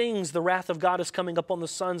these things, the wrath of God is come coming upon the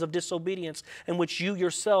sons of disobedience, in which you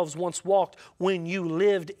yourselves once walked when you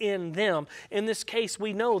lived in them. In this case,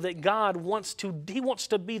 we know that God wants to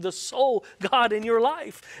be the sole God in your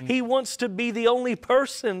life. He wants to be the only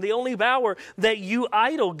person, the only power that you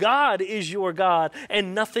idol. God is your God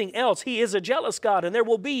and nothing else. He is a jealous God, and there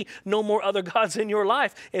will be no more other gods in your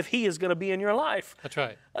life if He is going to be in your life. That's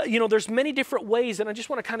right. There's many different ways, and I just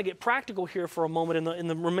want to kind of get practical here for a moment in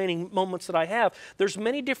the remaining moments that I have. There's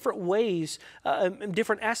many different ways,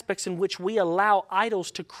 different aspects in which we allow idols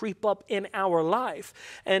to creep up in our life.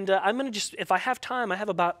 And I'm going to just, if I have time, I have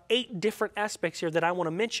about 8 different aspects here that I want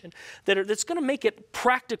to mention that's going to make it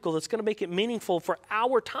practical, that's going to make it meaningful for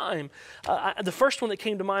our time. The first one that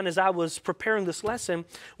came to mind as I was preparing this lesson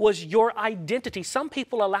was your identity. Some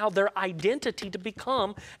people allow their identity to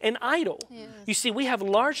become an idol. Yes. You see, we have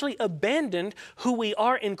largely abandoned who we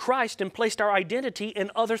are in Christ and placed our identity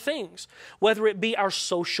in other things, whether it be our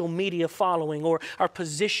social media following or our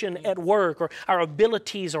position at work or our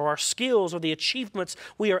abilities or our skills or the achievements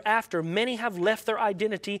we are after. Many have left their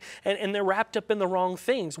identity and they're wrapped up in the wrong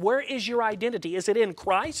things. Where is your identity? Is it in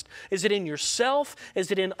Christ? Is it in yourself?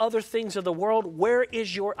 Is it in other things of the world? Where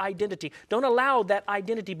is your identity? Don't allow that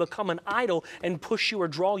identity become an idol and push you or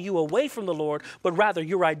draw you away from the Lord, but rather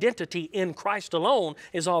your identity in Christ alone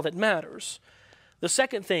is all that matters. The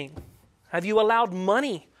second thing, have you allowed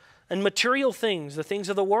money and material things, the things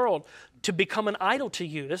of the world, to become an idol to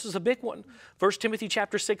you? This is a big one. 1 Timothy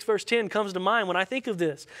chapter 6, verse 10 comes to mind when I think of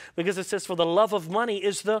this, because it says, for the love of money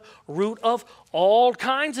is the root of all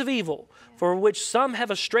kinds of evil, for which some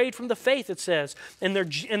have strayed from the faith, it says, in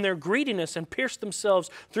their greediness and pierced themselves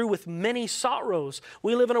through with many sorrows.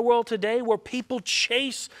 We live in a world today where people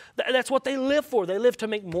chase, that's what they live for. They live to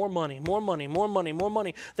make more money, more money, more money, more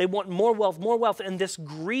money. They want more wealth, and this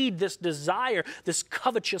greed, this desire, this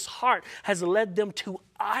covetous heart has led them to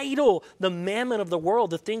idol the mammon of the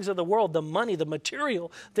world, the things of the world, the money, the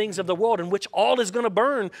material things of the world, in which all is going to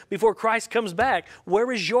burn before Christ comes back.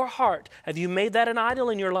 Where is your heart? Have you made that an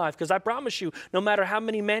idol in your life? Because I promise you, no matter how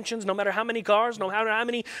many mansions, no matter how many cars, no matter how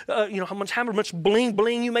many, how much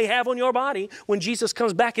bling you may have on your body, when Jesus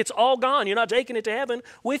comes back, it's all gone. You're not taking it to heaven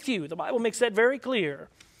with you. The Bible makes that very clear.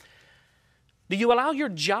 Do you allow your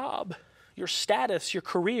job, your status, your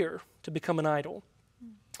career to become an idol?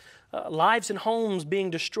 Lives and homes being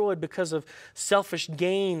destroyed because of selfish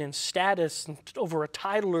gain and status and over a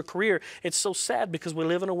title or career. It's so sad because we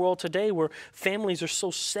live in a world today where families are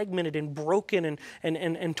so segmented and broken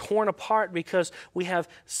and torn apart because we have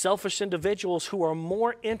selfish individuals who are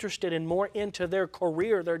more interested and more into their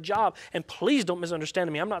career, their job. And please don't misunderstand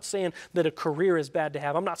me. I'm not saying that a career is bad to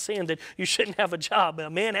have. I'm not saying that you shouldn't have a job. A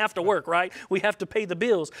man have to work, right? We have to pay the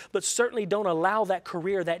bills. But certainly don't allow that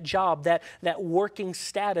career, that job, that working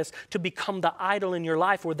status to become the idol in your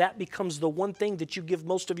life, where that becomes the one thing that you give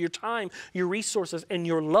most of your time, your resources, and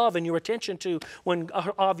your love and your attention to, when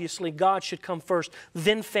obviously God should come first,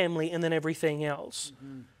 then family, and then everything else.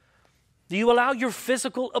 Mm-hmm. Do you allow your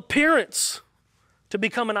physical appearance to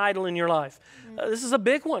become an idol in your life? This is a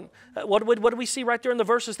big one. What do we see right there in the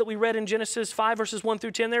verses that we read in Genesis 5, verses 1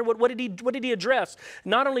 through 10 there? What did he address?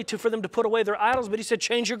 Not only for them to put away their idols, but he said,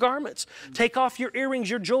 change your garments. Take off your earrings,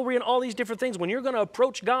 your jewelry, and all these different things. When you're going to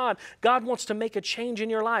approach God, God wants to make a change in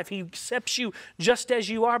your life. He accepts you just as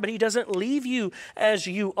you are, but He doesn't leave you as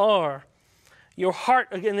you are. Your heart,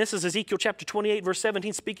 again, this is Ezekiel chapter 28, verse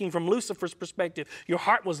 17, speaking from Lucifer's perspective. Your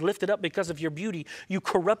heart was lifted up because of your beauty. You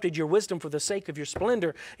corrupted your wisdom for the sake of your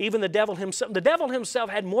splendor. Even the devil himself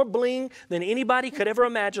had more bling than anybody could ever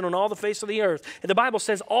imagine on all the face of the earth. And the Bible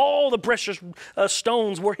says all the precious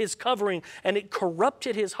stones were his covering, and it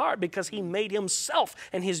corrupted his heart because he made himself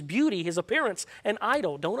and his beauty, his appearance, an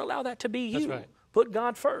idol. Don't allow that to be you. That's right. Put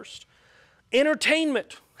God first.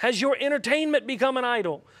 Entertainment. Has your entertainment become an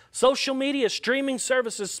idol? Social media, streaming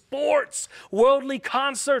services, sports, worldly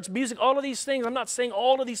concerts, music, all of these things. I'm not saying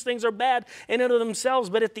all of these things are bad in and of themselves,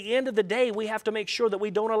 but at the end of the day, we have to make sure that we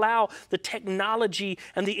don't allow the technology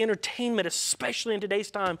and the entertainment, especially in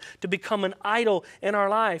today's time, to become an idol in our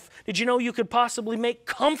life. Did you know you could possibly make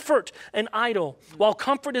comfort an idol? While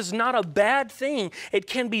comfort is not a bad thing, it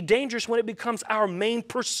can be dangerous when it becomes our main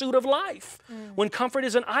pursuit of life. When comfort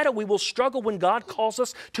is an idol, we will struggle when God calls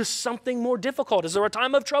us to something more difficult. Is there a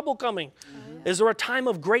time of trouble coming? Is there a time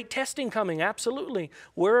of great testing coming? Absolutely.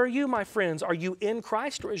 Where are you, my friends? Are you in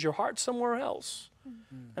Christ, or is your heart somewhere else?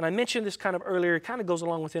 And I mentioned this kind of earlier. It kind of goes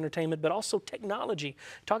along with entertainment, but also technology.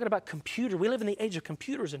 Talking about computer. We live in the age of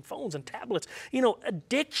computers and phones and tablets. You know,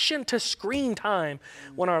 addiction to screen time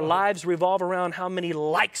when our lives revolve around how many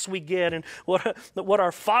likes we get and what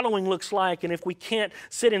our following looks like. And if we can't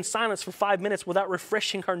sit in silence for 5 minutes without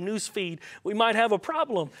refreshing our news feed, we might have a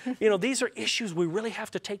problem. You know, these are issues we really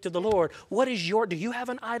have to take to the Lord. Do you have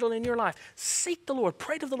an idol in your life? Seek the Lord.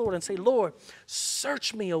 Pray to the Lord and say, Lord,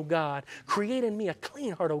 search me, O God. Create in me a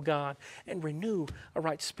clean heart, O God, and renew a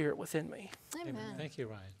right spirit within me. Amen. Thank you,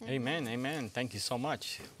 Ryan. Amen, amen. Thank you so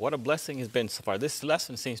much. What a blessing it's been so far. This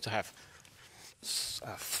lesson seems to have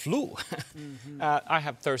flew. I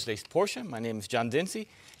have Thursday's portion. My name is John Dinsey,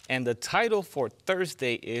 and the title for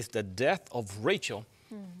Thursday is The Death of Rachel.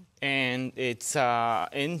 And it's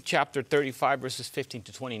in chapter 35, verses 15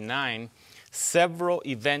 to 29. Several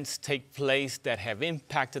events take place that have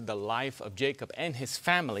impacted the life of Jacob and his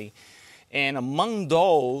family. And among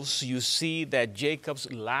those, you see that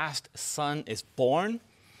Jacob's last son is born.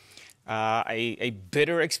 A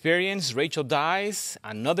bitter experience. Rachel dies.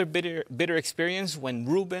 Another bitter experience when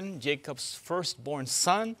Reuben, Jacob's firstborn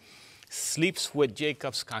son, sleeps with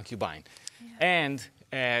Jacob's concubine. Yeah.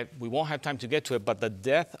 And we won't have time to get to it, but the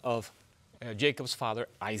death of Jacob's father,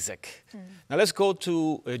 Isaac. Now let's go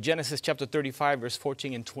to Genesis chapter 35, verse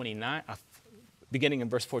 14 and 29, beginning in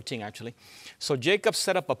verse 14 actually. So Jacob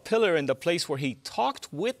set up a pillar in the place where he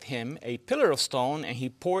talked with him, a pillar of stone, and he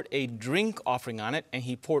poured a drink offering on it, and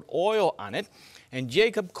he poured oil on it. And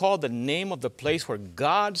Jacob called the name of the place where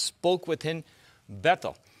God spoke with him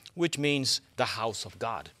Bethel, which means the house of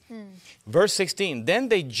God. Verse 16, then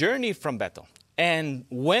they journeyed from Bethel. And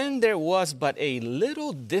when there was but a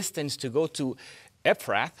little distance to go to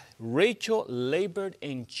Ephrath, Rachel labored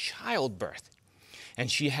in childbirth, and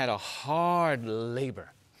she had a hard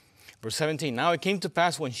labor. Verse 17, now it came to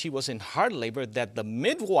pass when she was in hard labor that the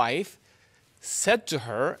midwife said to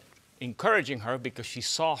her, encouraging her because she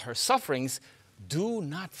saw her sufferings, do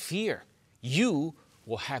not fear, you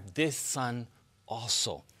will have this son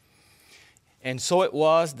also. And so it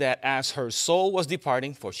was that as her soul was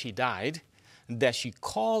departing, for she died, that she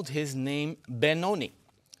called his name Benoni,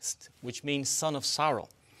 which means son of sorrow.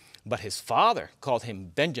 But his father called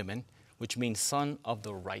him Benjamin, which means son of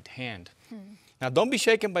the right hand. Now, don't be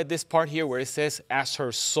shaken by this part here where it says, as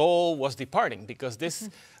her soul was departing, because this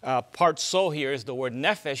part soul here is the word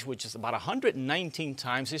nephesh, which is about 119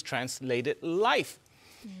 times is translated life.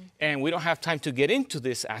 And we don't have time to get into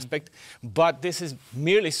this aspect, but this is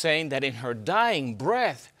merely saying that in her dying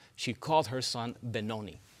breath, she called her son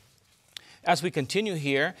Benoni. As we continue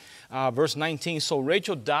here, verse 19, so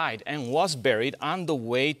Rachel died and was buried on the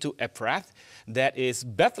way to Ephrath, that is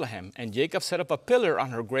Bethlehem. And Jacob set up a pillar on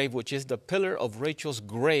her grave, which is the pillar of Rachel's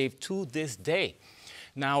grave to this day.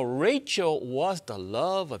 Now, Rachel was the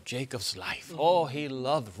love of Jacob's life. Oh, he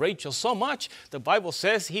loved Rachel so much. The Bible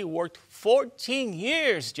says he worked 14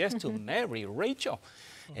 years just to marry Rachel.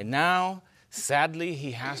 And now, sadly,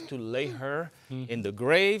 he has to lay her in the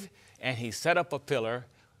grave, and he set up a pillar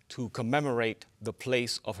to commemorate the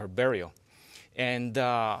place of her burial. And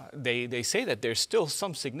they say that there's still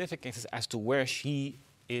some significance as to where she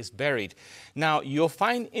is buried. Now, you'll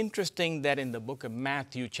find interesting that in the book of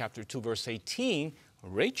Matthew, chapter 2, verse 18,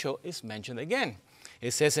 Rachel is mentioned again.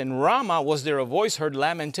 It says, in Ramah was there a voice heard,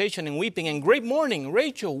 lamentation and weeping and great mourning,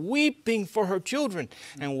 Rachel weeping for her children,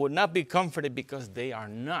 and would not be comforted because they are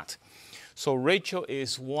not. So Rachel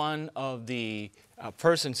is one of the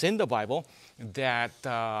persons in the Bible that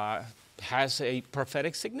has a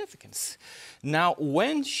prophetic significance. Now,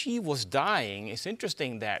 when she was dying, it's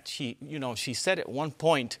interesting that she said at one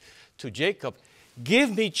point to Jacob,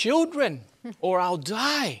 give me children or I'll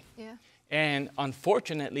die. Yeah. And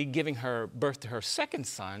unfortunately, giving her birth to her second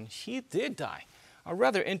son, she did die. A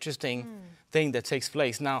rather interesting thing that takes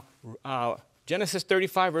place. Now, Genesis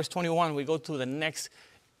 35, verse 21, we go to the next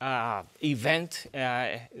event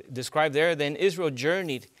described there. Then Israel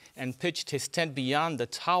journeyed and pitched his tent beyond the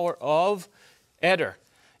tower of Eder.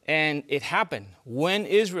 And it happened when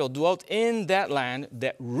Israel dwelt in that land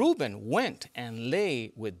that Reuben went and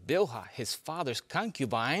lay with Bilhah, his father's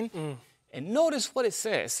concubine. And notice what it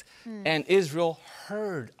says. And Israel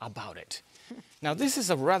heard about it. Now, this is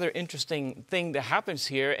a rather interesting thing that happens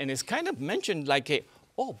here, and it's kind of mentioned like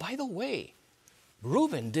oh, by the way,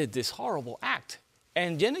 Reuben did this horrible act.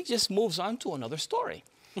 And then it just moves on to another story.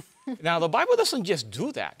 Now, the Bible doesn't just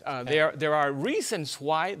do that. There are reasons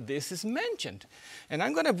why this is mentioned. And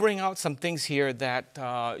I'm going to bring out some things here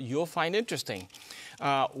that you'll find interesting.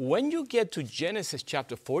 When you get to Genesis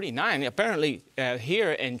chapter 49, apparently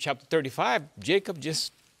here in chapter 35, Jacob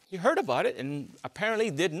he heard about it and apparently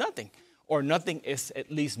did nothing. or nothing is at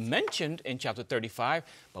least mentioned in chapter 35.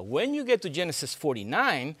 But when you get to Genesis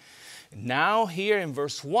 49, now here in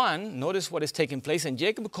verse 1, notice what is taking place. And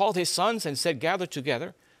Jacob called his sons and said, gather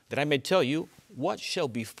together, that I may tell you what shall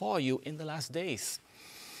befall you in the last days.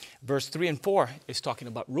 Verse 3 and 4 is talking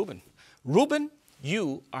about Reuben. Reuben,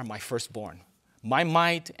 you are my firstborn, my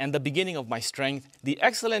might and the beginning of my strength, the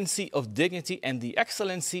excellency of dignity and the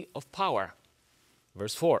excellency of power.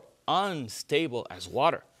 Verse 4, unstable as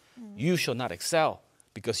water. You shall not excel,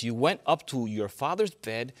 because you went up to your father's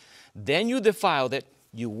bed, then you defiled it,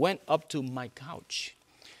 you went up to my couch.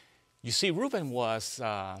 You see, Reuben was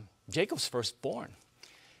Jacob's firstborn.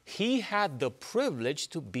 He had the privilege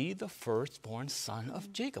to be the firstborn son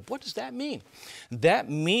of Jacob. What does that mean? That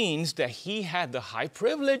means that he had the high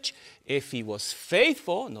privilege, if he was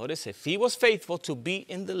faithful, notice, if he was faithful, to be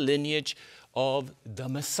in the lineage of the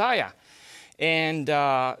Messiah. And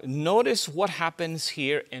notice what happens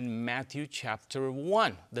here in Matthew chapter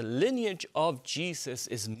 1. The lineage of Jesus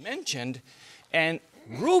is mentioned, and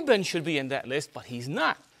Reuben should be in that list, but he's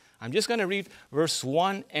not. I'm just going to read verse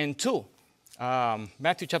 1 and 2.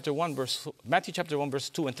 Matthew chapter 1, verse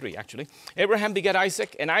 2 and 3, actually. Abraham begat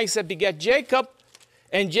Isaac, and Isaac begat Jacob,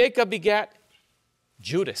 and Jacob begat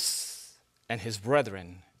Judas and his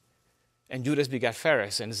brethren. And Judas begat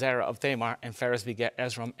Phares and Zerah of Tamar, and Phares begat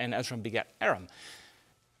Ezram, and Ezram begat Aram.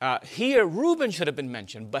 Here, Reuben should have been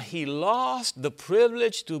mentioned, but he lost the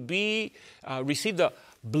privilege to receive the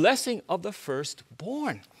blessing of the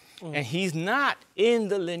firstborn. And he's not in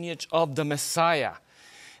the lineage of the Messiah.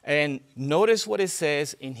 And notice what it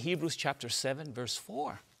says in Hebrews chapter 7, verse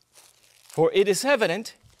 4. For it is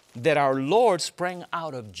evident that our Lord sprang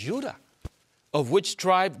out of Judah, of which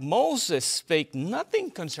tribe Moses spake nothing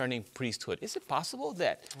concerning priesthood. Is it possible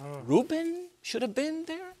that Reuben should have been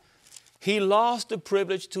there? He lost the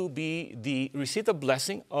privilege to receive the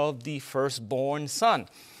blessing of the firstborn son.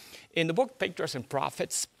 In the book Patriarchs and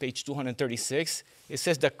Prophets, page 236, it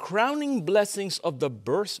says the crowning blessings of the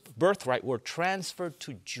birthright were transferred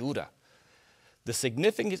to Judah. The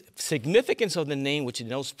significance of the name, which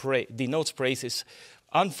denotes praise, is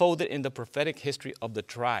unfolded in the prophetic history of the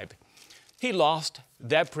tribe. He lost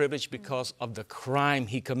that privilege because of the crime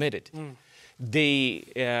he committed.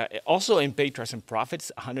 Also in Patriarchs and Prophets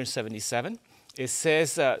 177, it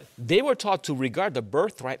says they were taught to regard the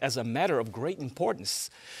birthright as a matter of great importance,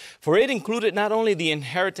 for it included not only the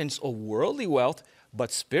inheritance of worldly wealth, but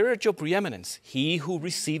spiritual preeminence. He who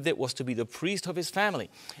received it was to be the priest of his family,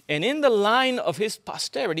 and in the line of his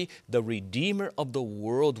posterity, the Redeemer of the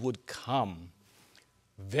world would come.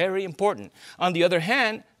 Very important. On the other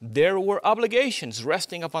hand, there were obligations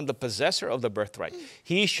resting upon the possessor of the birthright.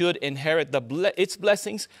 He should inherit its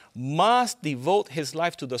blessings, must devote his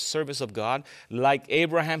life to the service of God. Like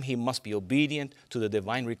Abraham, he must be obedient to the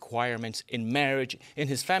divine requirements in marriage, in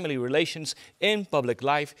his family relations, in public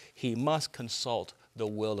life. He must consult the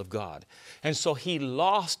will of God. And so he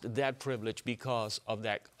lost that privilege because of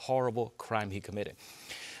that horrible crime he committed.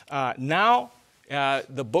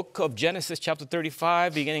 The book of Genesis chapter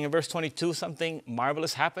 35, beginning in verse 22, something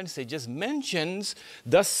marvelous happens. It just mentions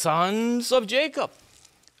the sons of Jacob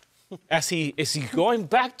as he going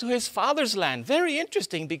back to his father's land. Very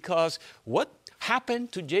interesting, because what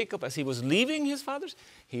happened to Jacob as he was leaving his father's?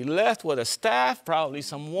 He left with a staff, probably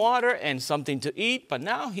some water and something to eat, but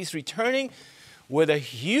now he's returning with a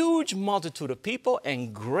huge multitude of people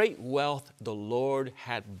and great wealth. The Lord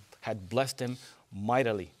had blessed him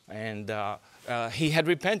mightily. And he had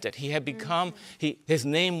repented. He had become, his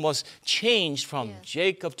name was changed from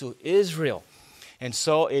Jacob to Israel. And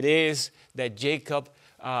so it is that Jacob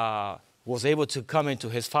was able to come into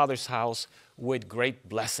his father's house with great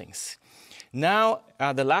blessings. Now,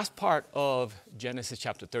 the last part of Genesis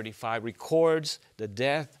chapter 35 records the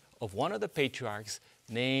death of one of the patriarchs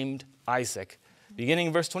named Isaac. Beginning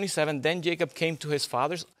in verse 27, then Jacob came to his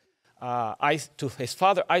father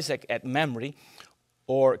Isaac at Mamre,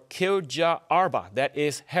 or Kirjah Arba, that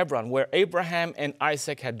is Hebron, where Abraham and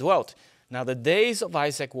Isaac had dwelt. Now the days of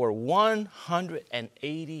Isaac were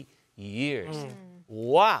 180 years.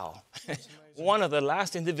 Wow. One of the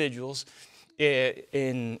last individuals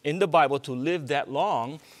in the Bible to live that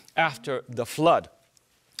long after the flood.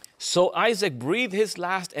 So Isaac breathed his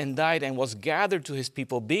last and died, and was gathered to his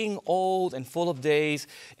people, being old and full of days,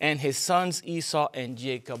 and his sons Esau and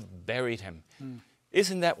Jacob buried him.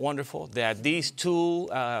 Isn't that wonderful that these two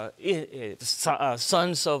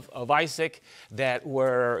sons of Isaac that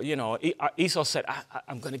were, Esau said,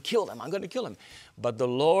 I'm going to kill them, I'm going to kill him. But the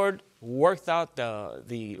Lord worked out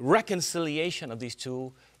the reconciliation of these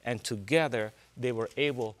two, and together they were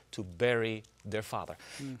able to bury their father.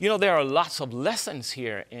 You know, there are lots of lessons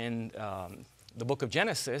here in the book of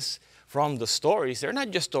Genesis from the stories. They're not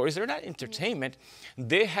just stories, they're not entertainment.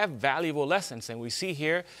 They have valuable lessons. And we see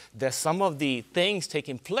here that some of the things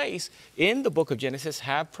taking place in the book of Genesis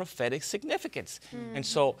have prophetic significance. And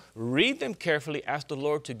so read them carefully, ask the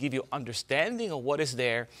Lord to give you understanding of what is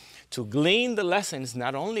there, to glean the lessons,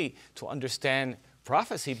 not only to understand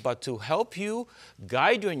prophecy, but to help you,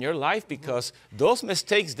 guide you in your life, because those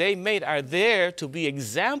mistakes they made are there to be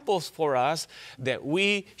examples for us that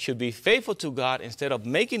we should be faithful to God instead of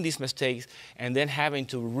making these mistakes and then having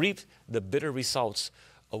to reap the bitter results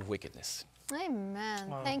of wickedness. Amen.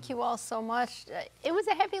 Wow. Thank you all so much. It was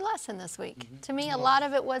a heavy lesson this week. To me, a lot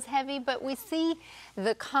of it was heavy, but we see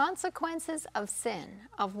the consequences of sin,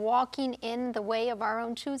 of walking in the way of our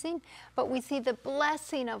own choosing, but we see the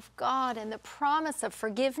blessing of God and the promise of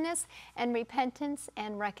forgiveness and repentance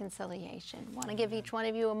and reconciliation. I want to give each one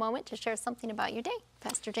of you a moment to share something about your day.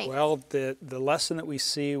 Pastor James. Well, the lesson that we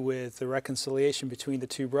see with the reconciliation between the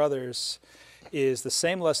two brothers is the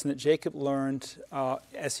same lesson that Jacob learned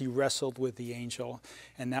as he wrestled with the angel,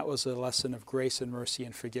 and that was a lesson of grace and mercy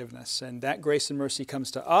and forgiveness. And that grace and mercy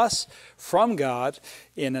comes to us from God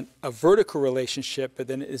in a vertical relationship, but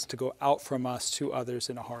then it is to go out from us to others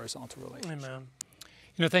in a horizontal relationship. Amen.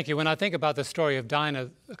 You know, thank you. When I think about the story of Dinah,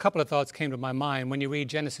 a couple of thoughts came to my mind. When you read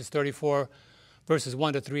Genesis 34, verses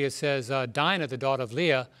 1 to 3, it says, Dinah, the daughter of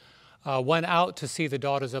Leah, went out to see the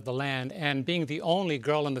daughters of the land, and being the only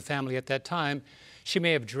girl in the family at that time, she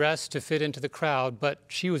may have dressed to fit into the crowd, but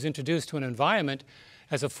she was introduced to an environment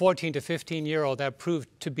as a 14 to 15-year-old that proved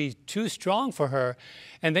to be too strong for her.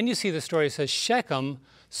 And then you see the story, it says Shechem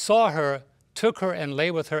saw her, took her and lay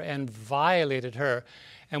with her and violated her.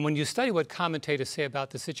 And when you study what commentators say about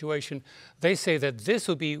the situation, they say that this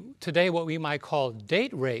would be today what we might call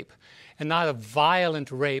date rape, and not a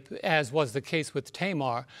violent rape as was the case with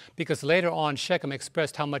Tamar, because later on Shechem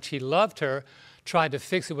expressed how much he loved her, tried to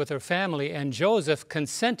fix it with her family, and Joseph,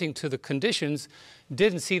 consenting to the conditions,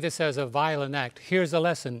 didn't see this as a violent act. Here's a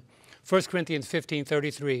lesson, 1 Corinthians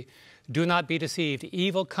 15:33, do not be deceived.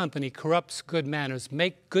 Evil company corrupts good manners.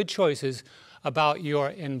 Make good choices about your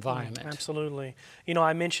environment. Absolutely. You know,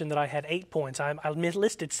 I mentioned that I had 8 points. I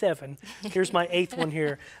listed 7. Here's my 8th one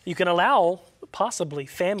here. You can allow possibly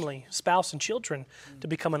family, spouse, and children to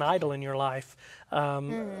become an idol in your life.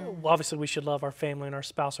 Obviously, we should love our family and our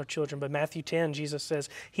spouse, our children, but Matthew 10, Jesus says,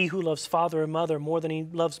 he who loves father or mother more than he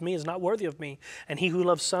loves me is not worthy of me, and he who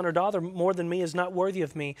loves son or daughter more than me is not worthy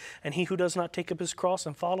of me, and he who does not take up his cross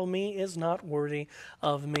and follow me is not worthy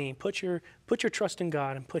of me. Put your trust in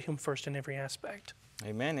God and put him first in every aspect.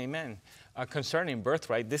 Amen, amen. Concerning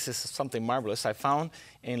birthright, this is something marvelous. I found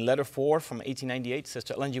in letter 4 from 1898,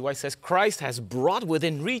 Sister Ellen G. White says, Christ has brought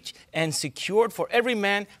within reach and secured for every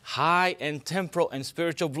man high and temporal and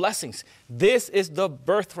spiritual blessings. This is the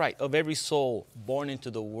birthright of every soul born into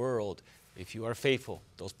the world. If you are faithful,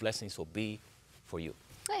 those blessings will be for you.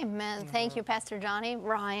 Amen. Thank you, Pastor Johnny,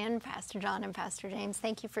 Ryan, Pastor John, and Pastor James.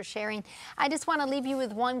 Thank you for sharing. I just want to leave you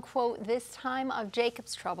with one quote, this time of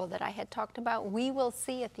Jacob's trouble that I had talked about. We will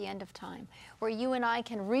see at the end of time, where you and I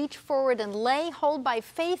can reach forward and lay hold by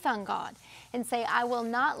faith on God and say, I will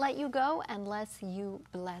not let you go unless you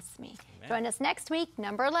bless me. Amen. Join us next week,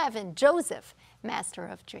 number 11, Joseph, Master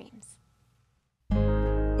of Dreams.